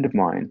 a friend of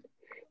mine,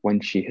 when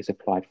she has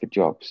applied for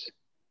jobs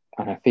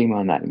and her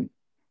female name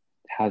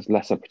has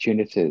less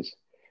opportunities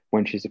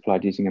when she's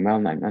applied using a male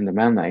name, and the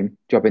male name,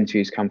 job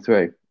interviews come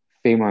through,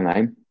 female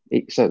name.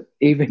 So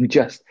even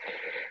just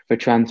for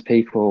trans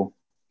people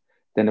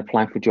then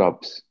applying for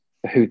jobs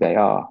for who they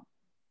are,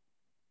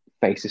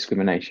 face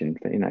discrimination,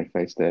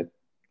 face the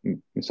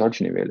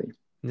misogyny, really.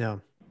 Yeah.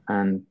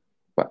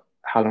 But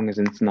how long has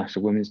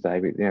International Women's Day,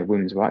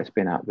 women's rights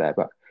been out there?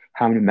 But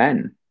how many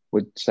men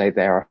would say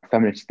they are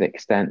feminist to the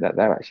extent that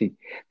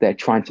they're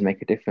trying to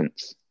make a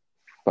difference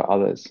for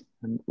others?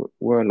 And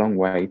we're a long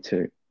way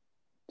to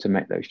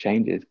make those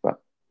changes. But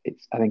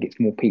I think it's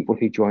more people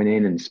who join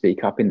in and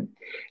speak up in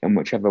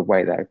whichever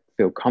way they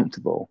feel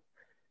comfortable,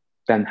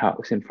 then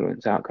helps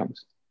influence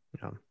outcomes.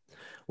 Yeah.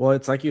 Well,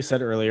 it's like you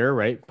said earlier,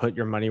 right? Put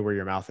your money where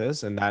your mouth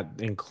is. And that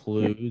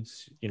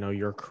includes,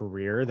 your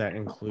career, that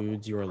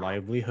includes your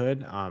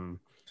livelihood.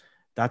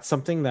 That's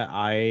something that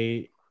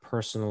I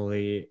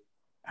personally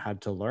had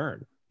to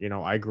learn.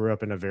 I grew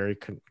up in a very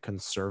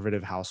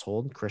conservative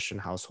household, Christian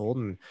household.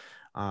 And,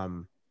 I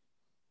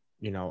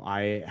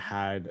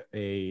had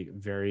a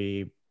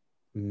very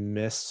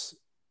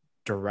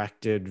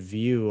misdirected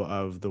view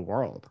of the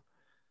world.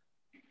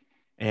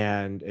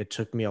 And it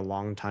took me a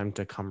long time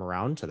to come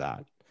around to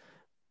that.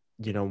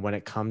 When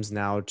it comes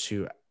now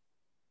to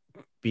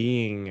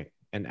being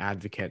an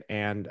advocate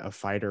and a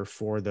fighter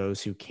for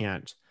those who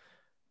can't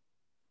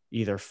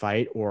either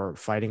fight or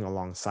fighting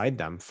alongside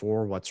them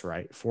for what's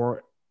right,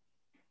 for,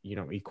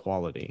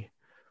 equality,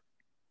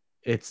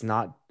 it's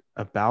not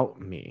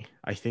about me.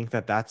 I think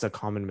that that's a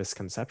common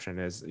misconception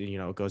is,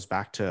 it goes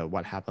back to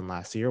what happened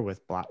last year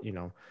with Black,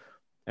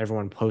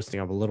 everyone posting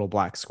a little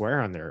black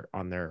square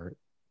on their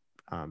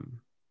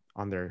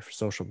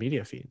social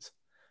media feeds.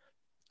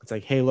 It's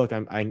like, hey, look,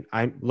 I'm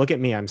look at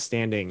me. I'm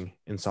standing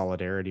in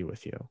solidarity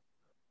with you.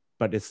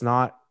 But it's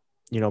not,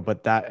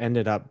 but that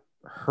ended up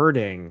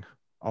hurting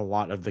a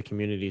lot of the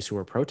communities who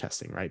were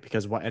protesting, right?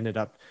 Because what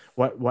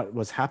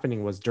was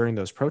happening was during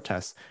those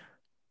protests,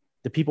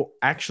 the people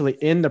actually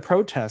in the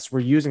protests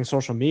were using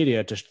social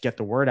media to get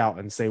the word out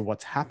and say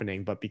what's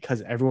happening. But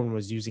because everyone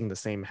was using the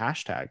same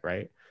hashtag,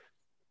 right?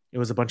 It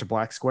was a bunch of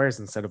black squares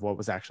instead of what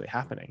was actually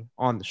happening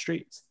on the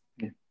streets.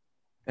 Yeah.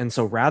 And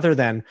so rather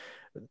than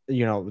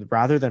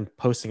rather than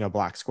posting a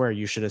black square,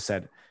 you should have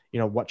said,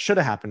 what should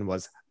have happened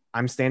was,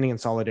 I'm standing in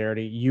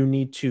solidarity. You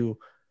need to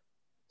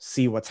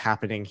see what's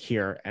happening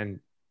here and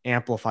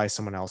amplify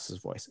someone else's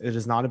voice. It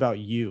is not about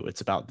you.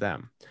 It's about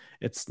them.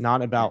 It's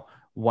not about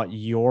what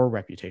your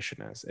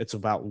reputation is. It's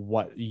about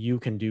what you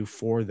can do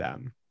for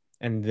them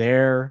and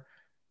their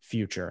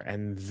future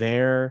and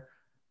their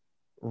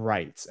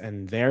rights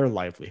and their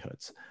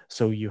livelihoods.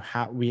 So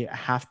we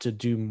have to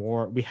do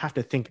more. We have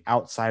to think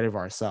outside of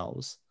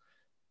ourselves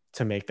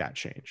to make that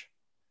change.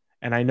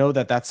 And I know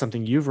that that's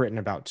something you've written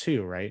about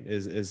too, right?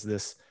 Is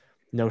this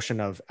notion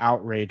of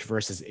outrage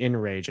versus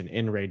enrage, and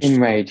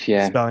Enrage,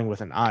 yeah. spelling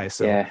with an I.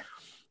 So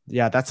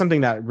yeah, that's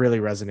something that really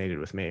resonated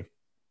with me.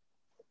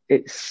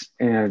 It's,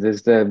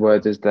 there's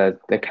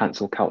the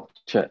cancel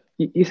culture.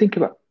 You think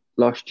about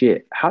last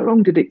year, how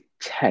long did it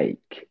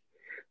take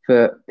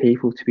for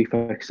people to be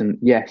focused on,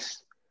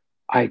 yes,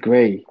 I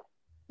agree,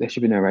 there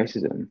should be no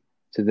racism,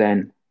 to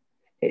then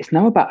it's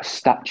now about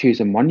statues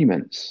and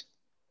monuments.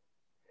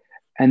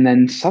 And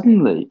then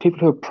suddenly people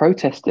who are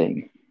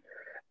protesting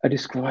are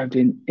described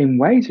in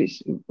ways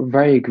which are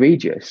very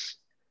egregious.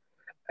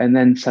 And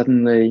then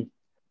suddenly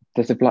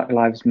there's a Black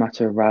Lives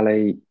Matter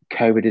rally,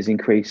 COVID is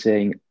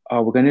increasing.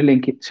 Oh, we're going to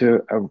link it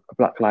to a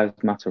Black Lives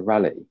Matter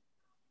rally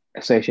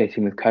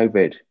associating with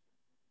COVID.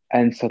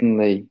 And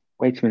suddenly,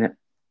 wait a minute,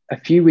 a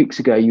few weeks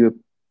ago, you were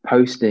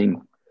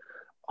posting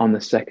on the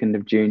 2nd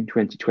of June,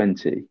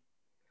 2020,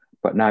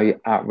 but now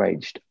you're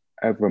outraged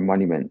over a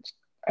monument,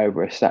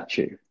 over a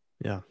statue.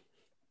 Yeah.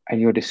 And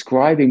you're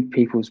describing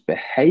people's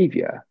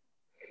behavior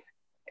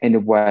in a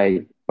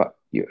way, but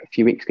a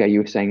few weeks ago, you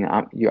were saying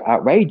you're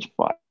outraged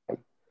by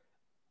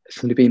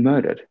somebody being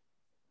murdered,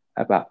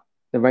 about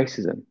the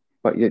racism.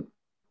 But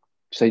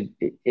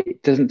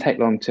it doesn't take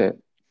long for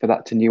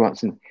that to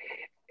nuance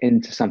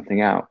into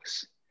something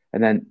else.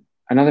 And then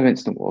another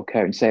incident will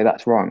occur and say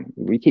that's wrong.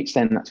 We keep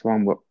saying that's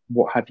wrong.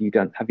 What have you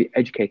done? Have you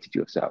educated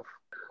yourself?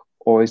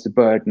 Or is the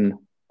burden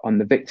on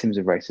the victims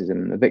of racism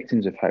and the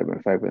victims of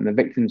homophobia and the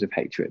victims of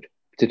hatred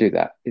to do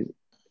that?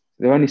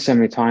 There are only so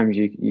many times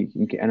you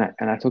can get,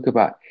 and I talk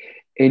about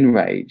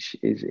enrage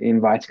is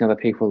inviting other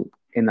people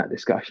in that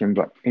discussion.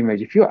 But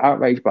enrage, if you're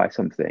outraged by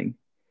something,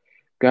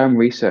 go and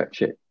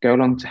research it, go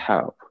along to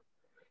help,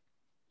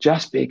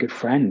 just be a good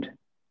friend.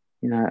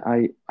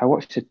 I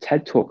watched a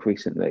TED talk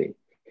recently,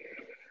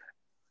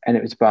 and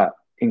it was about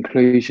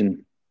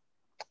inclusion,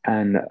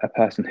 and a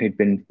person who'd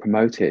been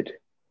promoted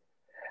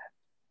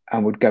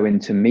and would go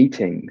into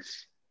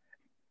meetings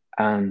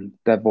and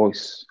their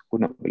voice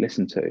would not be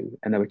listened to,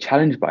 and they were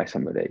challenged by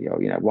somebody,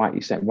 why aren't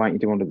you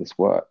doing all of this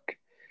work?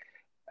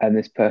 And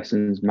this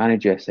person's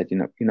manager said,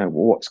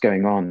 what's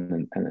going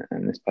on?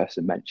 And this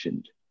person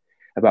mentioned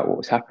about what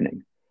was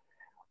happening.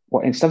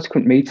 Well, in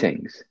subsequent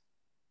meetings,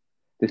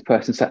 this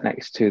person sat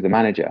next to the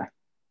manager,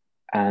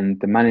 and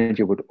the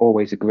manager would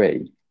always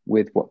agree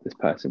with what this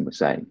person was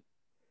saying.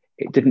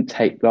 It didn't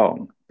take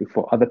long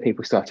before other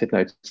people started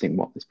noticing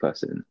what this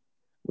person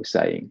was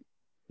saying,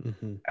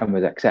 and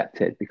was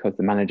accepted because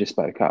the manager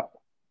spoke up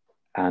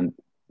and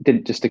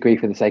didn't just agree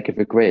for the sake of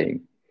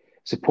agreeing,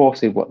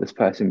 supported what this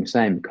person was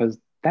saying because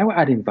they were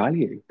adding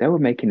value, they were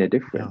making a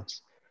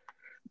difference.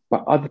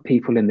 But other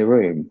people in the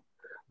room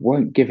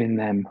weren't giving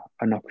them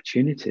an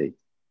opportunity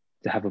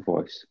to have a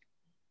voice.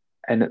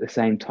 And at the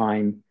same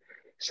time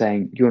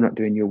saying, you're not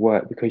doing your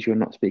work because you're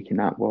not speaking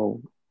out.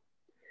 Well,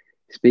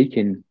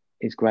 speaking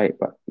is great,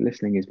 but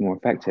listening is more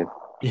effective.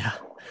 Yeah.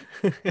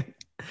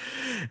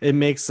 It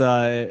makes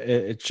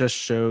it just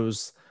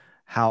shows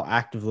how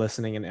active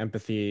listening and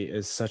empathy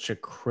is such a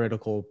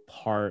critical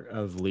part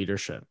of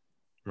leadership,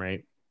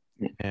 right?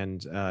 Yeah.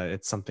 And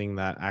it's something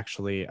that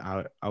actually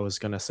I was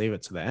going to save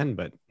it to the end,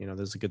 but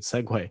there's a good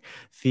segue.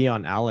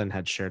 Theon Allen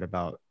had shared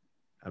about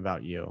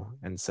you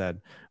and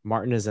said,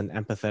 Martin is an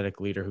empathetic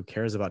leader who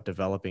cares about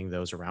developing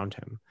those around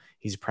him.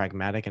 He's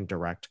pragmatic and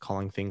direct,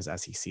 calling things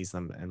as he sees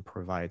them, and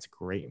provides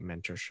great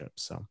mentorship.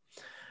 So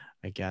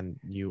again,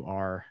 you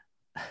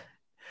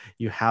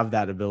have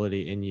that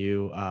ability in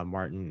you,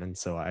 Martin. And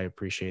so I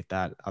appreciate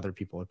that. Other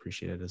people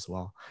appreciate it as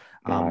well.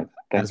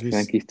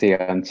 Thank you,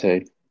 Theon,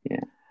 too.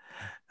 Yeah.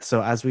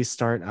 So as we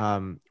start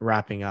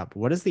wrapping up,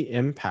 what is the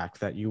impact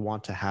that you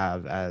want to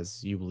have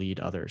as you lead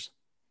others?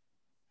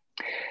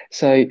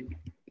 So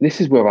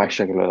this is where I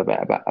struggle a little bit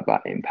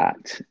about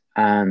impact,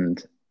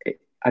 and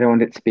I don't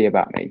want it to be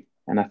about me.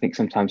 And I think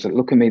sometimes,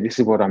 look at me, this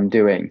is what I'm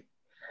doing.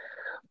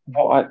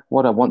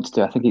 What I want to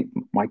do, I think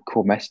my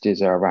core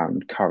messages are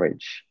around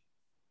courage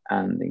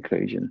and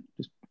inclusion.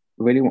 Just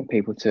really want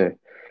people to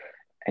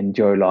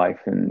enjoy life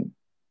and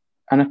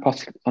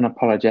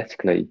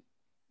unapologetically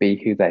be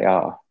who they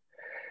are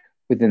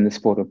within the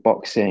sport of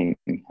boxing.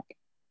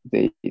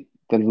 The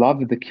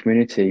love of the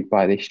community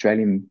by the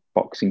Australian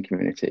boxing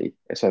community.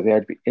 So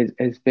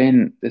has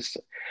been this.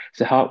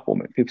 It's a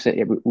heartwarming. People say,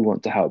 "Yeah, we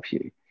want to help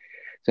you."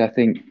 So I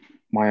think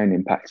my own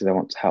impact is I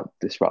want to help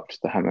disrupt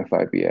the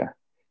homophobia,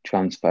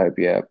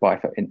 transphobia,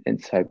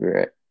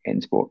 biphobia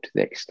in sport to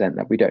the extent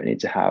that we don't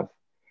need to have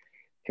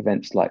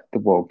events like the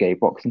World Gay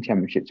Boxing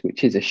Championships,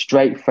 which is a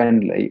straight,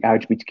 friendly,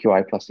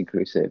 LGBTQI plus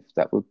inclusive,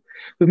 that we've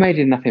made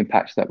enough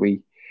impact that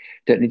we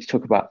don't need to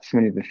talk about so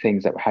many of the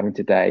things that we're having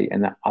today,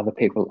 and that other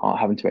people aren't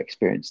having to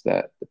experience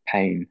the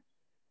pain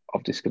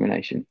of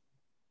discrimination.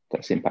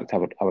 That's the impact I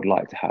would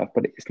like to have.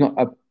 But it's not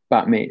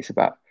about me, it's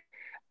about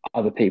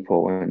other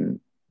people and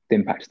the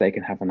impact they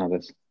can have on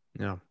others.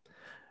 Yeah.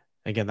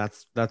 Again,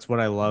 that's what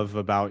I love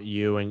about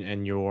you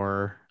and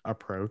your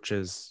approach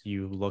is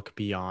you look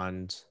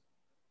beyond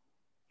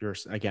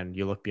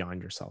you look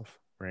beyond yourself,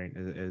 right?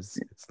 It's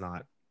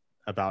not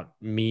about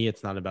me,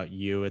 it's not about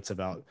you, it's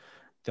about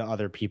the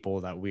other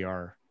people that we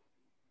are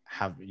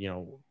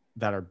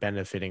that are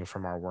benefiting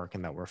from our work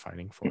and that we're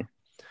fighting for. Yeah.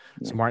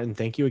 So Martin,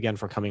 thank you again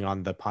for coming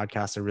on the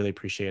podcast. I really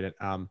appreciate it.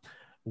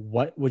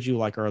 What would you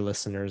like our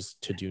listeners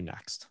to do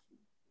next?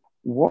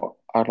 What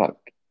I'd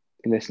like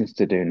listeners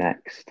to do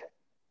next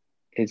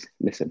is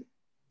listen.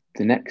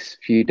 The next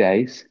few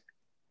days,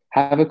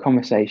 have a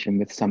conversation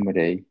with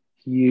somebody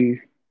you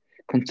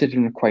consider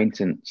an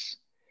acquaintance,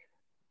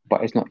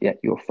 but is not yet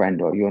your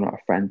friend, or you're not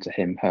a friend to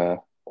him, her,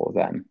 or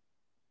them.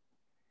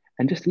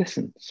 And just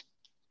listen.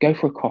 Go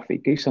for a coffee,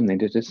 do something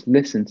to just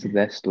listen to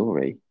their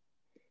story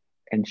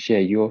and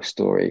share your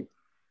story,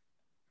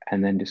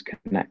 and then just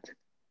connect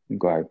and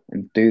grow,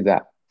 and do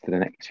that for the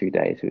next few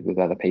days with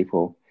other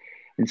people,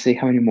 and see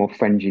how many more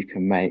friends you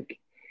can make,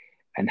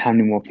 and how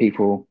many more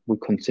people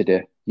would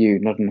consider you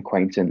not an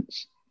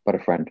acquaintance, but a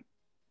friend.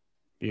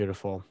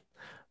 Beautiful.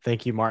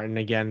 Thank you, Martin,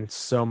 again,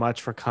 so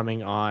much for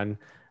coming on.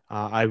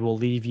 I will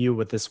leave you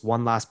with this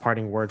one last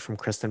parting word from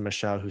Kristen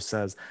Michelle, who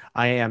says,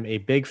 I am a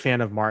big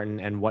fan of Martin,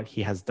 and what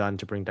he has done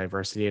to bring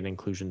diversity and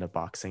inclusion to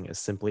boxing is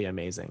simply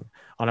amazing.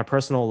 On a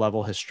personal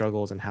level, his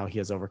struggles and how he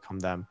has overcome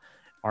them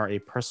are a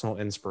personal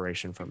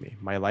inspiration for me.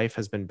 My life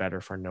has been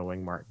better for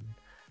knowing Martin.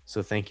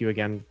 So thank you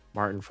again,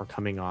 Martin, for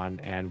coming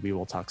on, and we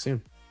will talk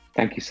soon.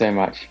 Thank you so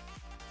much.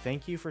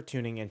 Thank you for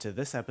tuning into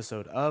this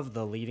episode of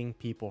the Leading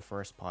People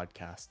First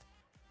podcast.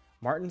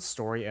 Martin's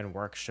story and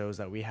work shows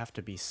that we have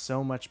to be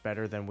so much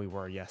better than we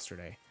were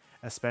yesterday,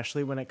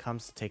 especially when it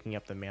comes to taking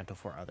up the mantle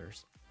for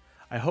others.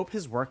 I hope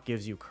his work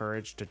gives you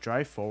courage to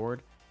drive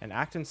forward and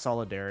act in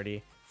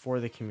solidarity for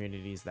the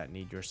communities that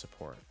need your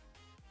support.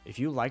 If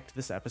you liked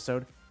this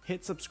episode,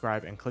 hit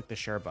subscribe and click the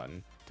share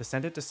button to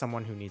send it to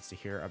someone who needs to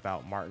hear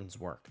about Martin's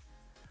work.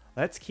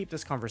 Let's keep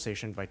this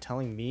conversation by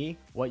telling me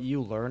what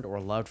you learned or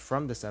loved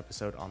from this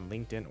episode on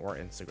LinkedIn or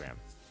Instagram.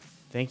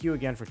 Thank you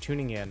again for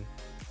tuning in.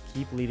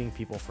 Keep leading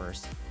people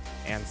first,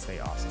 and stay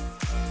awesome.